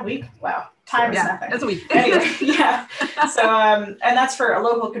 24th. Is that a week? Wow. Time is nothing. That's a week. Anyway, yeah. So, and that's for a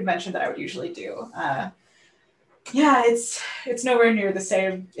local convention that I would usually do. Yeah, it's nowhere near the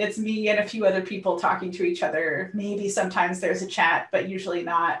same. It's me and a few other people talking to each other. Maybe sometimes there's a chat, but usually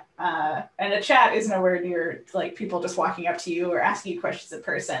not. And a chat is nowhere near like people just walking up to you or asking you questions in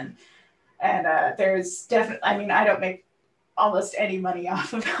person. And there's definitely, I don't make almost any money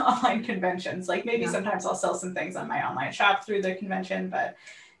off of online conventions. Like maybe sometimes I'll sell some things on my online shop through the convention, but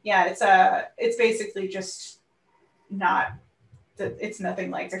yeah, it's basically just not. It's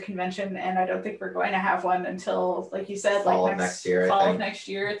nothing like the convention, and I don't think we're going to have one until, like you said, fall of next year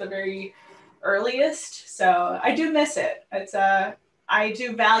at the very earliest. So I do miss it. It's I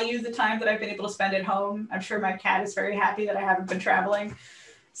do value the time that I've been able to spend at home. I'm sure my cat is very happy that I haven't been traveling.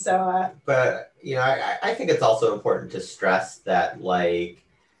 So, but I think it's also important to stress that like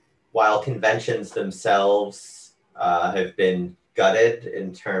while conventions themselves have been gutted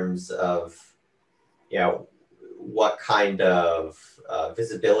in terms of what kind of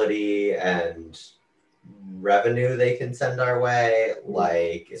visibility and revenue they can send our way,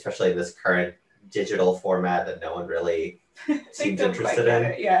 like especially in this current digital format that no one really seems interested in,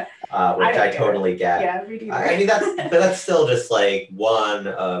 which I totally get. Yeah, me neither. that's still just like one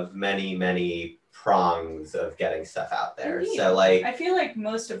of many prongs of getting stuff out there. So like I feel like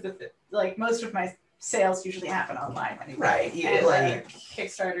most of my sales usually happen online anyway. Right. And like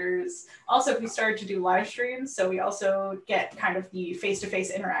Kickstarters. Also, we started to do live streams, so we also get kind of the face-to-face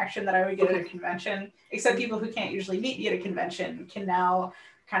interaction that I would get at a convention, except people who can't usually meet me at a convention can now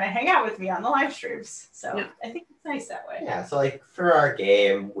kind of hang out with me on the live streams. So I think it's nice that way. Yeah, so like for our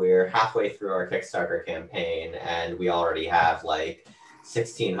game, we're halfway through our Kickstarter campaign, and we already have like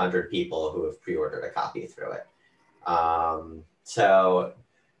 1,600 people who have pre-ordered a copy through it. So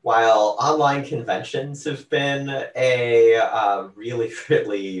while online conventions have been a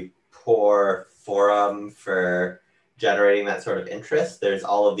really poor forum for generating that sort of interest, there's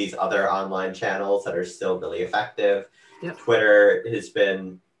all of these other online channels that are still really effective. Yep. Twitter's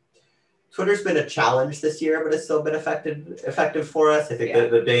been a challenge this year, but it's still been effective for us. I think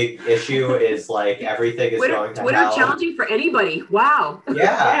the big issue is like everything is going to Twitter hell. challenging for anybody. Wow. Yeah.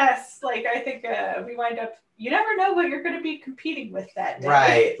 Yes, like I think we wind up. You never know what you're going to be competing with that day.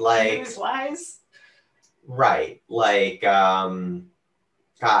 Right, like news-wise. Right, like gosh,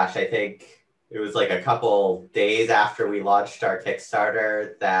 I think it was like a couple days after we launched our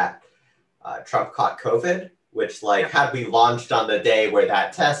Kickstarter that Trump caught COVID, which like had we launched on the day where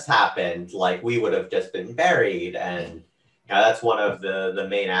that test happened, like we would have just been buried. And that's one of the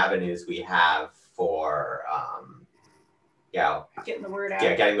main avenues we have for getting the word out.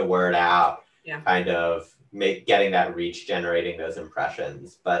 Yeah, getting the word out. Yeah. Kind of getting that reach, generating those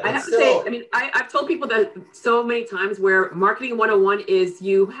impressions. But I have to say, I mean, I've told people that so many times where marketing 101 is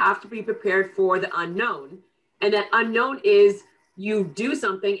you have to be prepared for the unknown. And that unknown is you do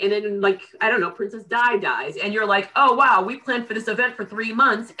something and then like, I don't know, Princess Di dies. And you're like, oh, wow, we planned for this event for 3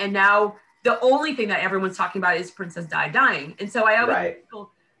 months. And now the only thing that everyone's talking about is Princess Di dying. And so I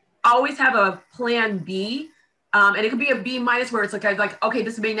always have a plan B. And it could be a B- where it's like, okay,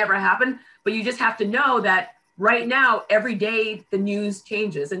 this may never happen, but you just have to know that right now, every day the news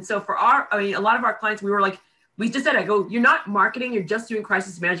changes. And so for a lot of our clients, we were like, we just said, you're not marketing, you're just doing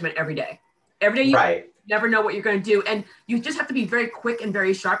crisis management every day. Every day you never know what you're going to do. And you just have to be very quick and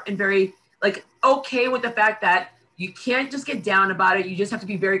very sharp and very like, okay with the fact that you can't just get down about it. You just have to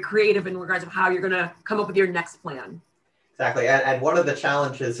be very creative in regards of how you're going to come up with your next plan. Exactly. And one of the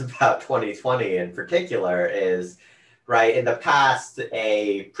challenges about 2020 in particular is, in the past,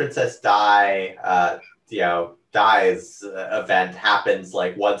 a Princess Di, dies event happens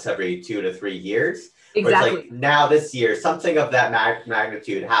like once every 2 to 3 years. Exactly. Like now this year, something of that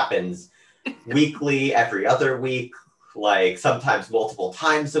magnitude happens weekly, every other week, like sometimes multiple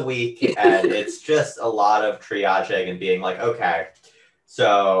times a week. And it's just a lot of triaging and being like, okay,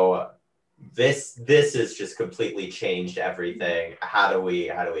 so this has just completely changed everything. How do we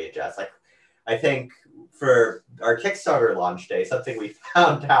adjust? Like, I think for our Kickstarter launch day, something we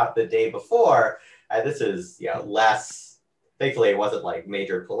found out the day before, and this is less, thankfully it wasn't like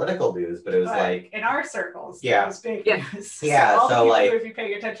major political news, but it was like in our circles, it was big news. So like if you're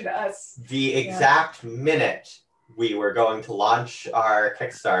paying attention to us, the exact minute we were going to launch our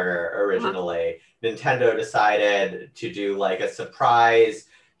Kickstarter originally, Nintendo decided to do like a surprise,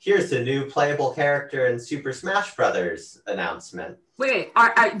 here's the new playable character in Super Smash Brothers announcement. Wait,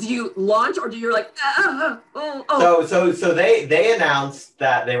 do you launch or do you like, So they announced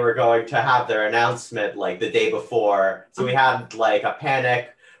that they were going to have their announcement like the day before. So we had like a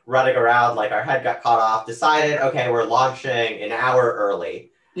panic running around, like our head got caught off, decided, okay, we're launching an hour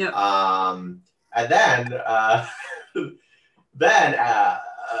early. Yep. And then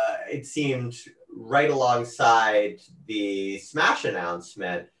it seemed right alongside the Smash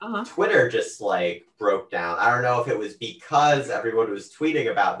announcement, Twitter just like broke down. I don't know if it was because everyone was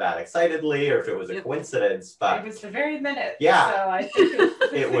tweeting about that excitedly or if it was a coincidence, but it was the very minute. Yeah. So I think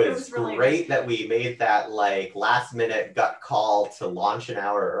it was really great that we made that like last minute gut call to launch an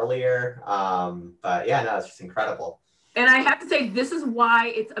hour earlier. But yeah, no, it's just incredible. And I have to say, this is why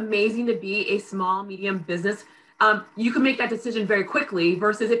it's amazing to be a small, medium business. You can make that decision very quickly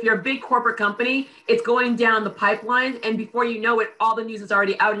versus if you're a big corporate company, it's going down the pipeline. And before you know it, all the news is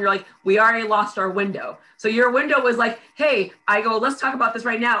already out and you're like, we already lost our window. So your window was like, hey, let's talk about this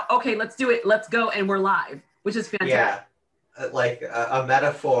right now. Okay, let's do it. Let's go. And we're live, which is fantastic. Yeah. Like a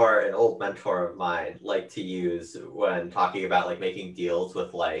metaphor an old mentor of mine liked to use when talking about like making deals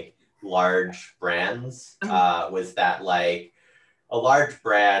with like large brands was that like a large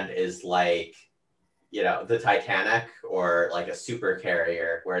brand is like, the Titanic or like a super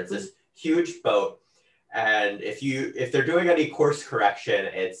carrier where it's this huge boat. And if they're doing any course correction,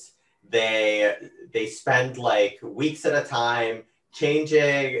 it's they spend like weeks at a time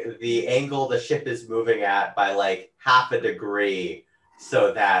changing the angle the ship is moving at by like half a degree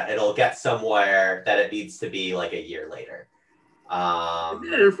so that it'll get somewhere that it needs to be like a year later.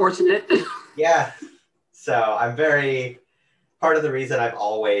 Isn't it unfortunate? Yeah. So I'm part of the reason I've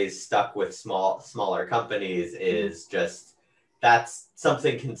always stuck with smaller companies is just that's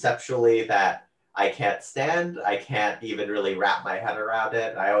something conceptually that I can't stand. I can't even really wrap my head around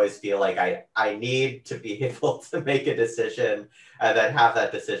it. I always feel like I need to be able to make a decision and then have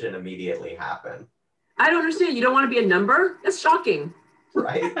that decision immediately happen. I don't understand. You don't want to be a number? That's shocking.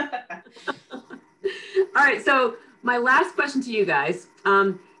 Right. All right. So my last question to you guys,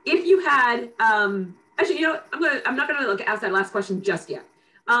 if you had, actually, I'm not gonna ask that last question just yet.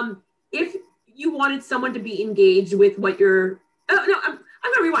 If you wanted someone to be engaged with what you're, I'm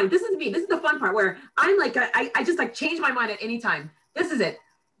gonna rewind. This is me. This is the fun part where I'm like, I just like change my mind at any time. This is it.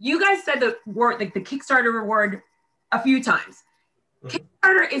 You guys said the word, like the Kickstarter word a few times.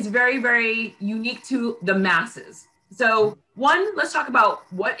 Kickstarter is very, very unique to the masses. So one, let's talk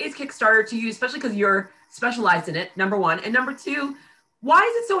about what is Kickstarter to you, especially because you're specialized in it, number one. And number two, why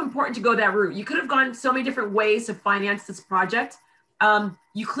is it so important to go that route? You could have gone so many different ways to finance this project.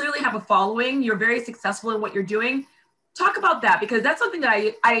 You clearly have a following. You're very successful in what you're doing. Talk about that, because that's something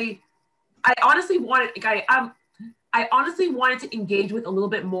that I honestly wanted. I honestly wanted to engage with a little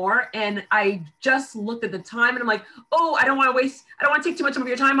bit more, and I just looked at the time, and I'm like, oh, I don't want to take too much of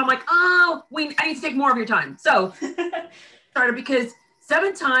your time. I'm like, oh, I need to take more of your time. So started, because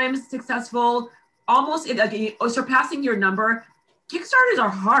 7 times successful, almost surpassing your number. Kickstarters are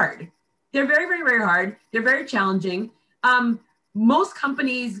hard. They're very, very, very hard. They're very challenging. Most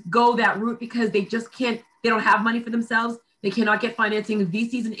companies go that route because they just can't, they don't have money for themselves. They cannot get financing.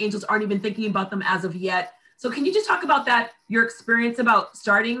 VCs and angels aren't even thinking about them as of yet. So can you just talk about that, your experience about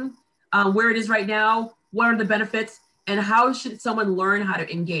starting, where it is right now, what are the benefits, and how should someone learn how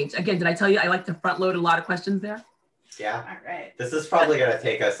to engage? Again, did I tell you I like to front load a lot of questions there? Yeah. All right. This is probably going to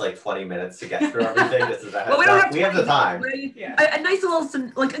take us like 20 minutes to get through everything. This is a heads we don't have we have the time. Yeah. A nice little,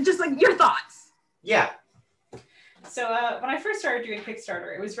 just like your thoughts. Yeah. So when I first started doing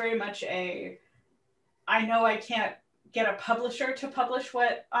Kickstarter, it was very much I know I can't get a publisher to publish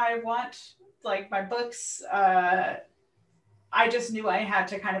what I want, like my books. I just knew I had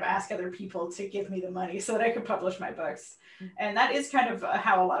to kind of ask other people to give me the money so that I could publish my books. And that is kind of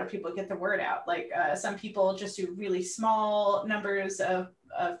how a lot of people get the word out. Like some people just do really small numbers of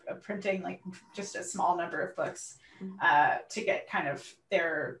printing, like just a small number of books to get kind of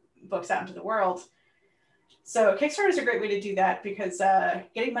their books out into the world. So Kickstarter is a great way to do that, because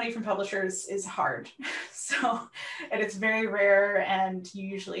getting money from publishers is hard. And it's very rare, and you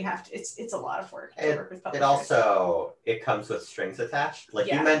usually have to, it's a lot of work to work with publishers. It comes with strings attached.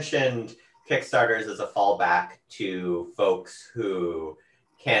 Like you mentioned, Kickstarters as a fallback to folks who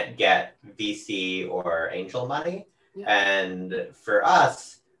can't get VC or angel money. Yeah. And for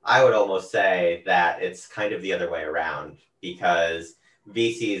us, I would almost say that it's kind of the other way around, because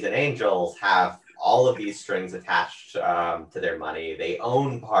VCs and angels have all of these strings attached to their money. They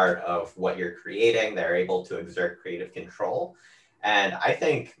own part of what you're creating. They're able to exert creative control. And I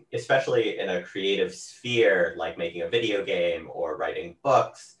think, especially in a creative sphere, like making a video game or writing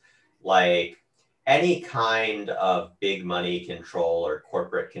books, like any kind of big money control or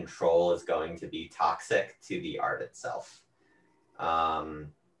corporate control is going to be toxic to the art itself.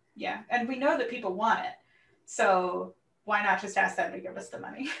 Yeah, and we know that people want it. So why not just ask them to give us the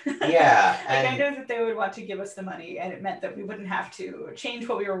money? Yeah. I know that they would want to give us the money, and it meant that we wouldn't have to change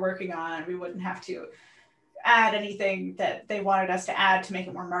what we were working on. We wouldn't have to add anything that they wanted us to add to make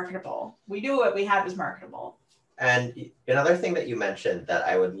it more marketable. We knew what we had was marketable. And another thing that you mentioned that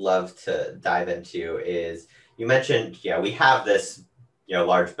I would love to dive into is, you mentioned, we have this,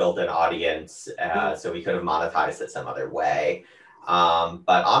 large built-in audience, so we could have monetized it some other way.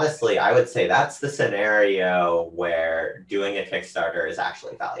 But honestly, I would say that's the scenario where doing a Kickstarter is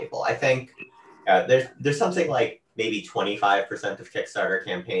actually valuable. I think there's something like maybe 25% of Kickstarter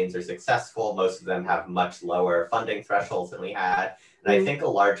campaigns are successful. Most of them have much lower funding thresholds than we had. And I think a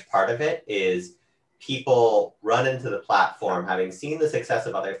large part of it is people run into the platform having seen the success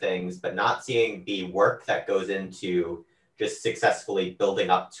of other things, but not seeing the work that goes into just successfully building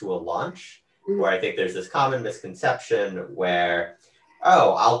up to a launch. Where I think there's this common misconception where,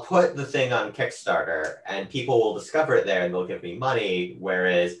 oh, I'll put the thing on Kickstarter and people will discover it there and they'll give me money.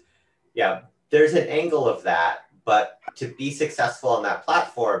 Whereas, there's an angle of that, but to be successful on that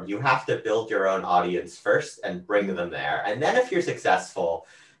platform, you have to build your own audience first and bring them there. And then if you're successful,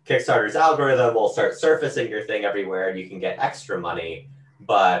 Kickstarter's algorithm will start surfacing your thing everywhere and you can get extra money.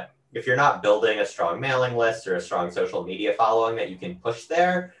 But if you're not building a strong mailing list or a strong social media following that you can push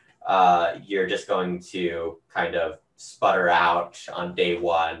there, you're just going to kind of sputter out on day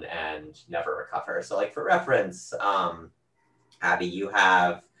one and never recover. So like for reference, Abby, you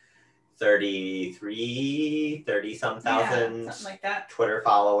have 30-some thousand like that. Twitter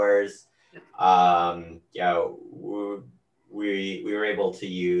followers. We were able to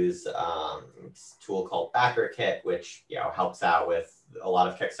use a tool called BackerKit, which helps out with a lot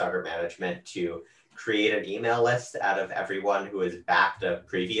of Kickstarter management to create an email list out of everyone who has backed a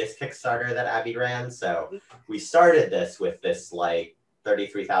previous Kickstarter that Abby ran. So we started this with this like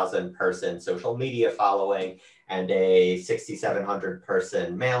 33,000 person social media following and a 6,700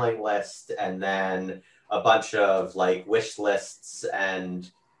 person mailing list, and then a bunch of like wish lists and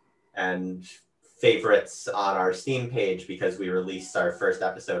favorites on our Steam page because we released our first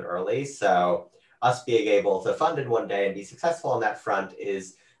episode early. So us being able to fund in one day and be successful on that front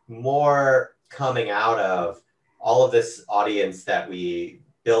is more coming out of all of this audience that we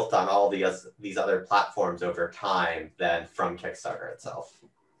built on all these other platforms over time than from Kickstarter itself.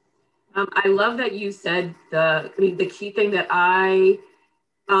 I love that you said the key thing that I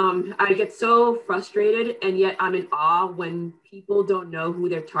I get so frustrated, and yet I'm in awe when people don't know who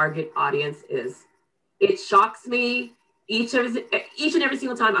their target audience is. It shocks me each and every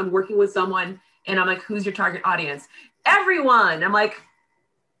single time I'm working with someone and I'm like, who's your target audience? Everyone. I'm like,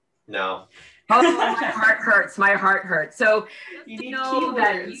 no. Oh, my heart hurts. My heart hurts. So you need know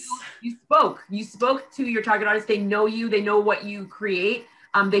that you spoke to your target audience. They know you. They know what you create.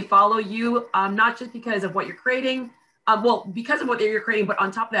 They follow you, not just because of what you're creating. Well, because of what you're creating, but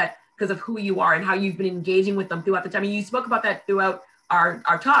on top of that, because of who you are and how you've been engaging with them throughout the time. And you spoke about that throughout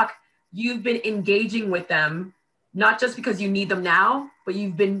our talk. You've been engaging with them, not just because you need them now, but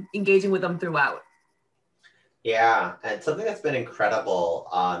you've been engaging with them throughout. Yeah, and something that's been incredible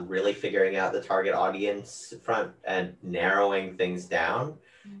on really figuring out the target audience front and narrowing things down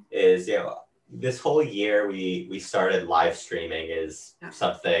is, this whole year we started live streaming is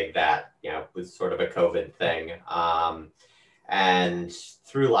something that, was sort of a COVID thing. And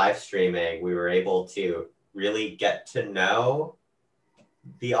through live streaming, we were able to really get to know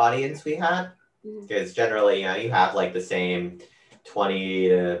the audience we had. Because generally, you have like the same 20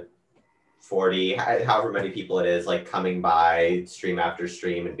 to 40, however many people it is, like coming by stream after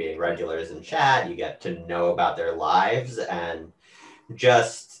stream and being regulars in chat. You get to know about their lives, and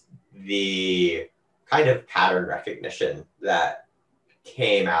just the kind of pattern recognition that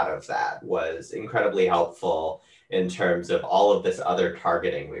came out of that was incredibly helpful in terms of all of this other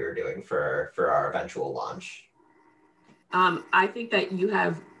targeting we were doing for our eventual launch. I think that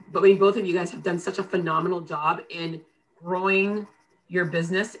both of you guys have done such a phenomenal job in growing your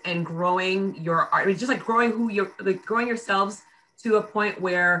business and growing your art. I mean, just like growing growing yourselves to a point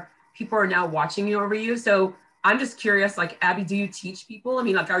where people are now watching you over you. So I'm just curious, like, Abby, do you teach people? I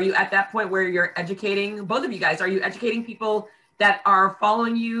mean, like, are you at that point where you're educating, both of you guys, are you educating people that are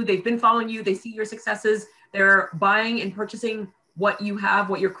following you? They've been following you. They see your successes. They're buying and purchasing what you have,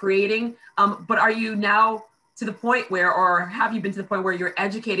 what you're creating. But are you now to the point where, or have you been to the point where you're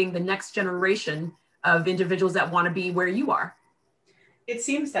educating the next generation of individuals that want to be where you are? It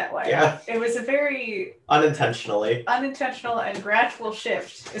seems that way. Yeah. It was a very unintentional and gradual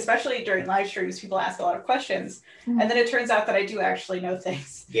shift, especially during live streams. People ask a lot of questions, and then it turns out that I do actually know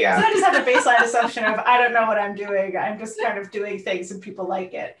things. Yeah. So I just have a baseline assumption of I don't know what I'm doing. I'm just kind of doing things and people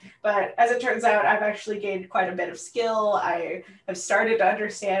like it. But as it turns out, I've actually gained quite a bit of skill. I have started to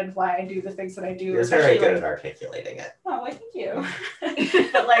understand why I do the things that I do. You're very good at articulating it. Oh, well, thank you.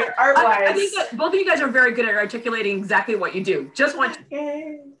 But like art-wise, I think that both of you guys are very good at articulating exactly what you do. Just want to.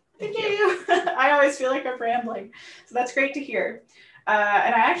 Yay. Thank you. I always feel like I'm rambling, so that's great to hear.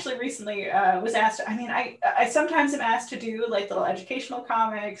 And I actually recently was asked, I sometimes am asked to do like little educational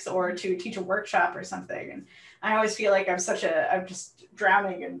comics or to teach a workshop or something. And I always feel like I'm just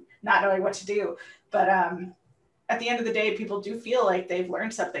drowning and not knowing what to do. But at the end of the day, people do feel like they've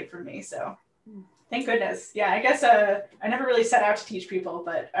learned something from me. So thank goodness. Yeah, I guess I never really set out to teach people,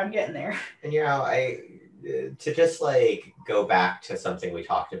 but I'm getting there. And to just like go back to something we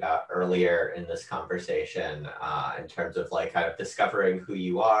talked about earlier in this conversation, in terms of like kind of discovering who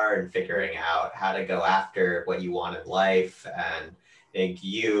you are and figuring out how to go after what you want in life. And I think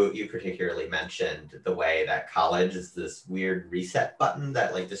you particularly mentioned the way that college is this weird reset button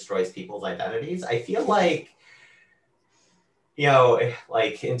that like destroys people's identities. I feel like,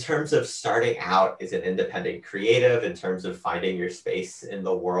 like in terms of starting out as an independent creative, in terms of finding your space in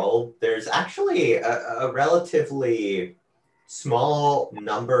the world, there's actually a relatively small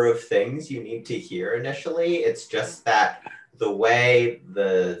number of things you need to hear initially. It's just that the way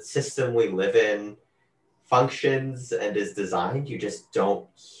the system we live in functions and is designed, you just don't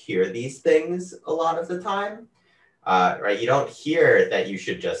hear these things a lot of the time, right? You don't hear that you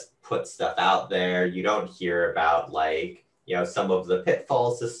should just put stuff out there. You don't hear about like, some of the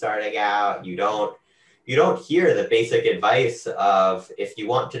pitfalls to starting out. You don't hear the basic advice of, if you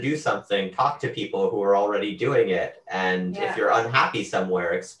want to do something, talk to people who are already doing it. And if you're unhappy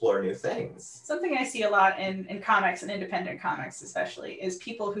somewhere, explore new things. Something I see a lot in comics and independent comics especially is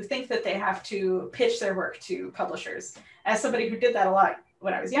people who think that they have to pitch their work to publishers. As somebody who did that a lot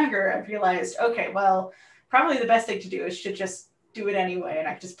when I was younger, I realized, okay, well, probably the best thing to do is to just do it anyway, and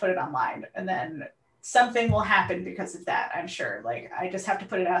I can just put it online. And then something will happen because of that, I'm sure. Like, I just have to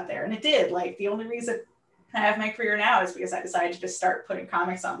put it out there. And it did. Like, the only reason I have my career now is because I decided to just start putting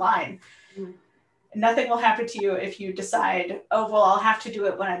comics online. Mm-hmm. Nothing will happen to you if you decide, oh, well, I'll have to do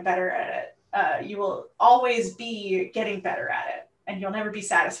it when I'm better at it. You will always be getting better at it, and you'll never be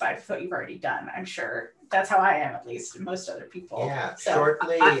satisfied with what you've already done, I'm sure. That's how I am, at least, and most other people. Yeah, so,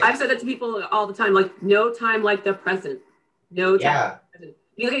 shortly. I've said that to people all the time, like, no time like the present. No time. Yeah.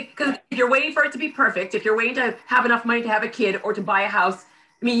 Because if you're waiting for it to be perfect, if you're waiting to have enough money to have a kid or to buy a house,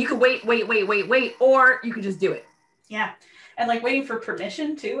 I mean, you could wait, or you could just do it. Yeah. And like waiting for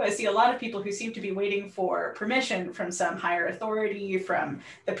permission too. I see a lot of people who seem to be waiting for permission from some higher authority, from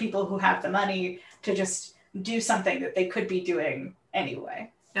the people who have the money to just do something that they could be doing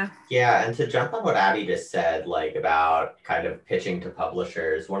anyway. Yeah. Yeah, and to jump on what Abby just said, like about kind of pitching to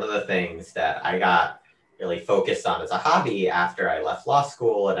publishers, one of the things that I got really focused on as a hobby after I left law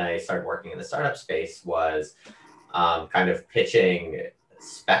school and I started working in the startup space was kind of pitching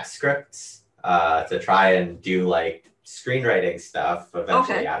spec scripts to try and do like screenwriting stuff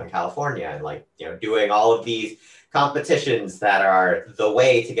eventually out in California, and like, you know, doing all of these competitions that are the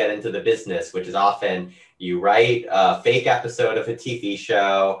way to get into the business, which is often you write a fake episode of a TV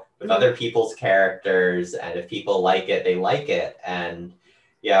show with other people's characters, and if people like it, they like it. And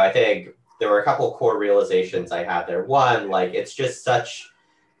yeah, I think there were a couple of core realizations I had there. One, like, it's just such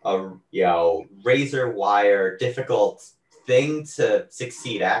a, you know, razor wire difficult thing to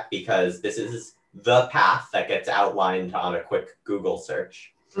succeed at, because this is the path that gets outlined on a quick Google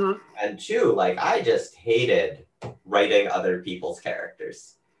search. And two, like, I just hated writing other people's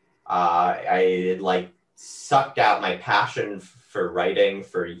characters. I like sucked out my passion for writing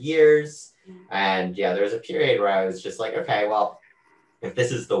for years. And yeah, there was a period where I was just like, okay, well, if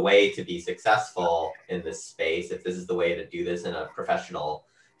this is the way to be successful in this space, if this is the way to do this in a professional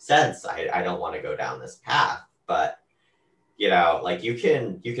sense, I don't want to go down this path. But, you know, like you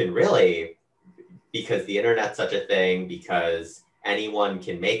can really, because the internet's such a thing, because anyone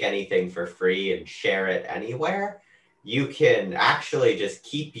can make anything for free and share it anywhere, you can actually just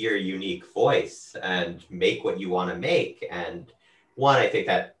keep your unique voice and make what you want to make. And one, I think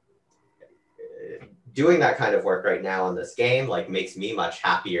that doing that kind of work right now in this game, like, makes me much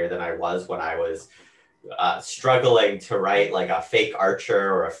happier than I was when I was struggling to write like a fake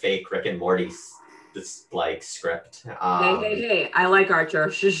Archer or a fake Rick and Morty like script. Hey, I like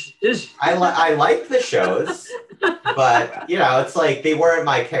Archer. I like the shows, but you know, it's like they weren't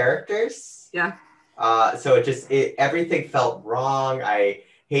my characters. Yeah. So everything felt wrong. I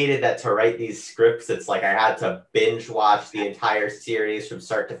hated that to write these scripts, it's like I had to binge watch the entire series from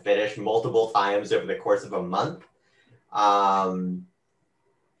start to finish multiple times over the course of a month.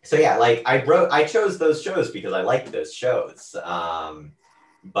 So yeah, like I chose those shows because I liked those shows,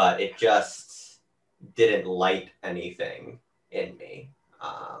 but it just didn't light anything in me.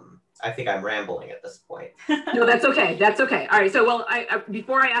 I think I'm rambling at this point. No, that's okay. That's okay. All right. So, well, I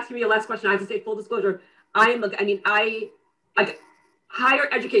before I ask you your last question, I have to say full disclosure. I like higher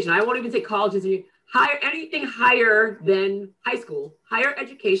education. I won't even say colleges. Anything higher than high school. Higher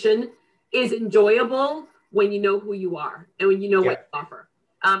education is enjoyable when you know who you are and when you know what you offer.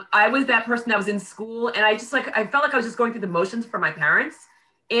 I was that person that was in school, and I felt like I was just going through the motions for my parents.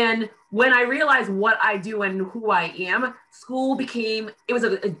 And when I realized what I do and who I am, school it was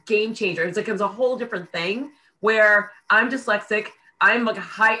a game changer. It was a whole different thing where I'm dyslexic. I'm like a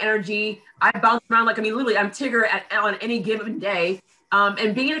high energy. I bounce around literally I'm Tigger on any given day.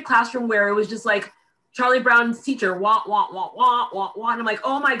 And being in a classroom where it was just like Charlie Brown's teacher, wah, wah, wah, wah, wah, wah. And I'm like,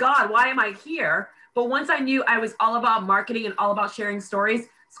 oh my God, why am I here? But once I knew I was all about marketing and all about sharing stories,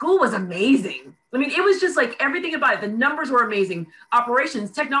 school was amazing. I mean, it was just like everything about it. The numbers were amazing. Operations,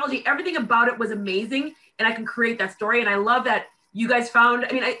 technology, everything about it was amazing. And I can create that story. And I love that you guys found,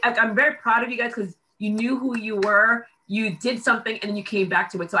 I'm very proud of you guys because you knew who you were, you did something, and then you came back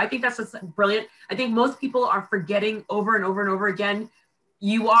to it. So I think that's just brilliant. I think most people are forgetting over and over and over again,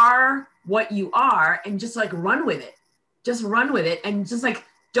 you are what you are, and just like run with it. Just run with it. And just like,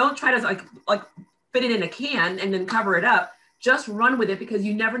 don't try to like fit it in a can and then cover it up. Just run with it, because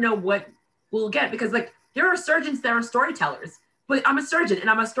you never know what we'll get. Because like there are surgeons that are storytellers, but I'm a surgeon and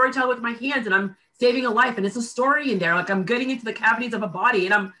I'm a storyteller with my hands, and I'm saving a life, and it's a story in there. Like I'm getting into the cavities of a body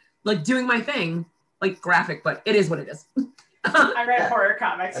and I'm like doing my thing, like graphic, but it is what it is. I read horror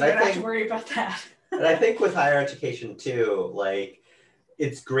comics, so I don't have to worry about that. And I think with higher education too, like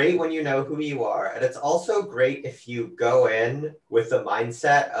it's great when you know who you are. And it's also great if you go in with the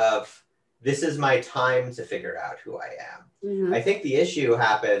mindset of, this is my time to figure out who I am. Mm-hmm. I think the issue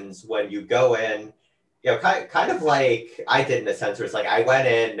happens when you go in, you know, kind of like I did in a sense, where it's like I went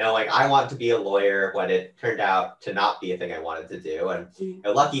in knowing I want to be a lawyer when it turned out to not be a thing I wanted to do. And you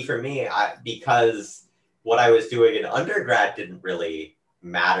know, lucky for me, because what I was doing in undergrad didn't really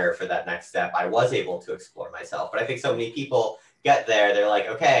matter for that next step, I was able to explore myself. But I think so many people get there, they're like,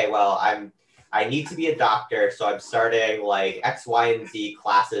 okay, well, I need to be a doctor, so I'm starting like X, Y, and Z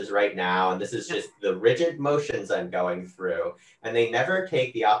classes right now, and this is just the rigid motions I'm going through. And they never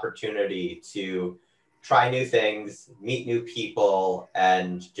take the opportunity to try new things, meet new people,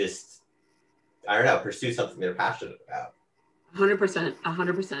 and just, I don't know, pursue something they're passionate about. 100%,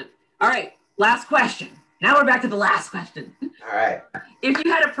 100%. All right, last question. Now we're back to the last question. All right. If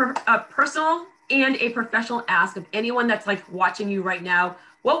you had a personal and a professional ask of anyone that's like watching you right now,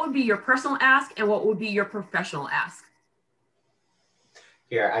 what would be your personal ask and what would be your professional ask?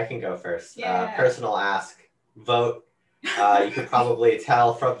 Here, I can go first. Yeah. Personal ask, vote. You could probably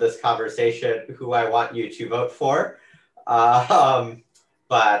tell from this conversation who I want you to vote for.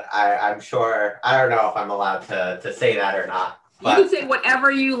 But I'm sure, I don't know if I'm allowed to say that or not. But, you can say whatever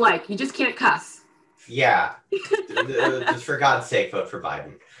you like. You just can't cuss. Yeah. Just for God's sake, vote for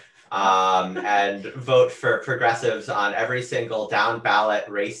Biden. And vote for progressives on every single down ballot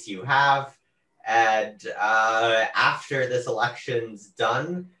race you have. And after this election's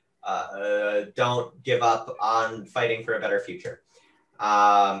done, don't give up on fighting for a better future.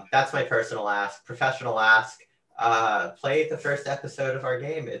 That's my personal ask. Professional ask, play the first episode of our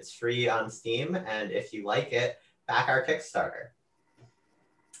game. It's free on Steam. And if you like it, back our Kickstarter.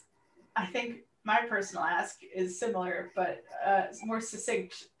 I think my personal ask is similar, but it's more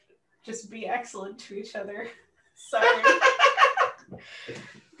succinct. Just be excellent to each other. Sorry.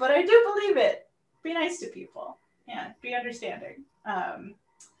 But I do believe it. Be nice to people. Yeah, be understanding.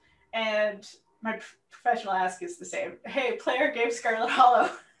 And my professional ask is the same. Hey, play our game Scarlet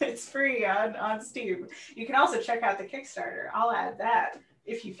Hollow. It's free on Steam. You can also check out the Kickstarter. I'll add that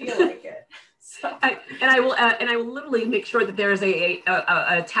if you feel like it. So. I will literally make sure that there is a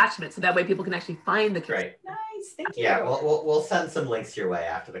attachment so that way people can actually find the Kickstarter. Right. Nice, thank you. Yeah, we'll send some links your way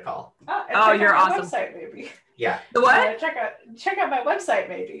after the call. Oh, you're awesome. Website maybe. Yeah. The what? Check out my website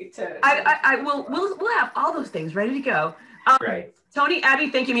maybe to. We'll have all those things ready to go. Right. Tony, Abby,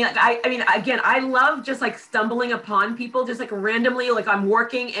 thank you. I mean, again, I love just like stumbling upon people, just like randomly, like I'm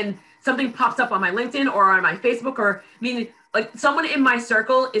working and something pops up on my LinkedIn or on my Facebook, or I mean, like someone in my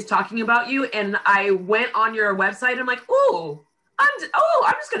circle is talking about you, and I went on your website. And I'm like,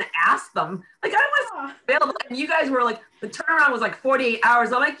 I'm just gonna ask them. Like I was available, and you guys were like, the turnaround was like 48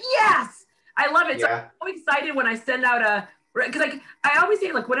 hours. I'm like, yes, I love it. Yeah. So I'm so excited when I send out because like I always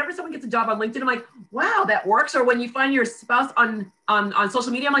say, like whenever someone gets a job on LinkedIn, I'm like, wow, that works. Or when you find your spouse on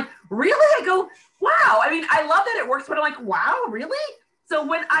social media, I'm like, really? I go, wow. I mean, I love that it works, but I'm like, wow, really? So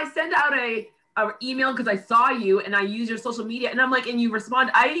when I send out a email because I saw you and I use your social media, and I'm like, and you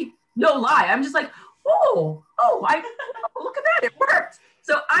respond, no lie, I'm just like, look at that, it worked.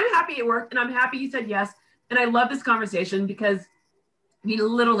 So I'm happy it worked, and I'm happy you said yes. And I love this conversation because I mean,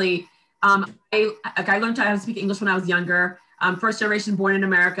 literally, I learned how to speak English when I was younger. First generation born in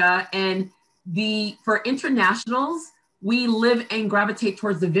America, and for internationals, we live and gravitate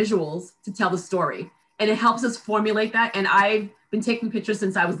towards the visuals to tell the story, and it helps us formulate that. And I've been taking pictures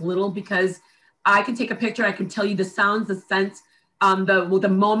since I was little because I can take a picture, I can tell you the sounds, the scent, the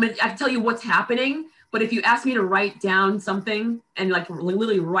moment, I can tell you what's happening. But if you ask me to write down something and like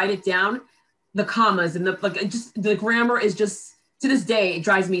literally write it down, the commas and the grammar is just, to this day, it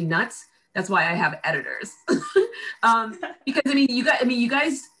drives me nuts. That's why I have editors. Because you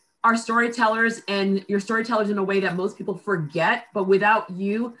guys are storytellers, and you're storytellers in a way that most people forget, but without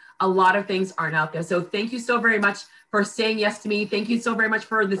you, a lot of things aren't out there. So thank you so very much for saying yes to me. Thank you so very much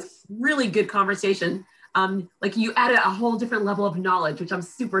for this really good conversation. Like you added a whole different level of knowledge, which I'm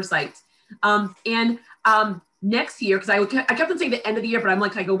super psyched. Next year, because I kept on saying the end of the year, but I'm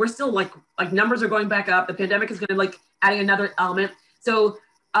like, we're still like numbers are going back up. The pandemic is going to like adding another element. So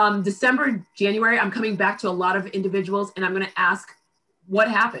December, January, I'm coming back to a lot of individuals, and I'm going to ask what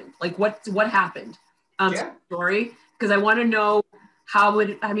happened, like what happened to the story, because I want to know how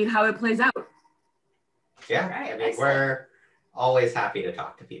it plays out. Yeah, Right, I mean, we're always happy to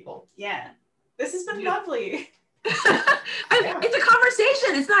talk to people. Yeah, this has been lovely. It's a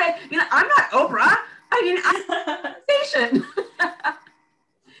conversation. It's not, I'm not Oprah. I'm a conversation.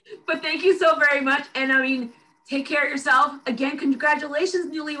 But thank you so very much. And take care of yourself. Again,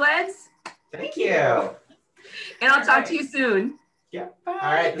 congratulations, newlyweds. Thank you. And I'll talk to you soon. Yeah. Bye.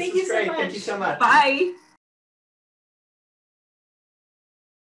 All right. Thank This you was great. so much. Thank you so much. Bye.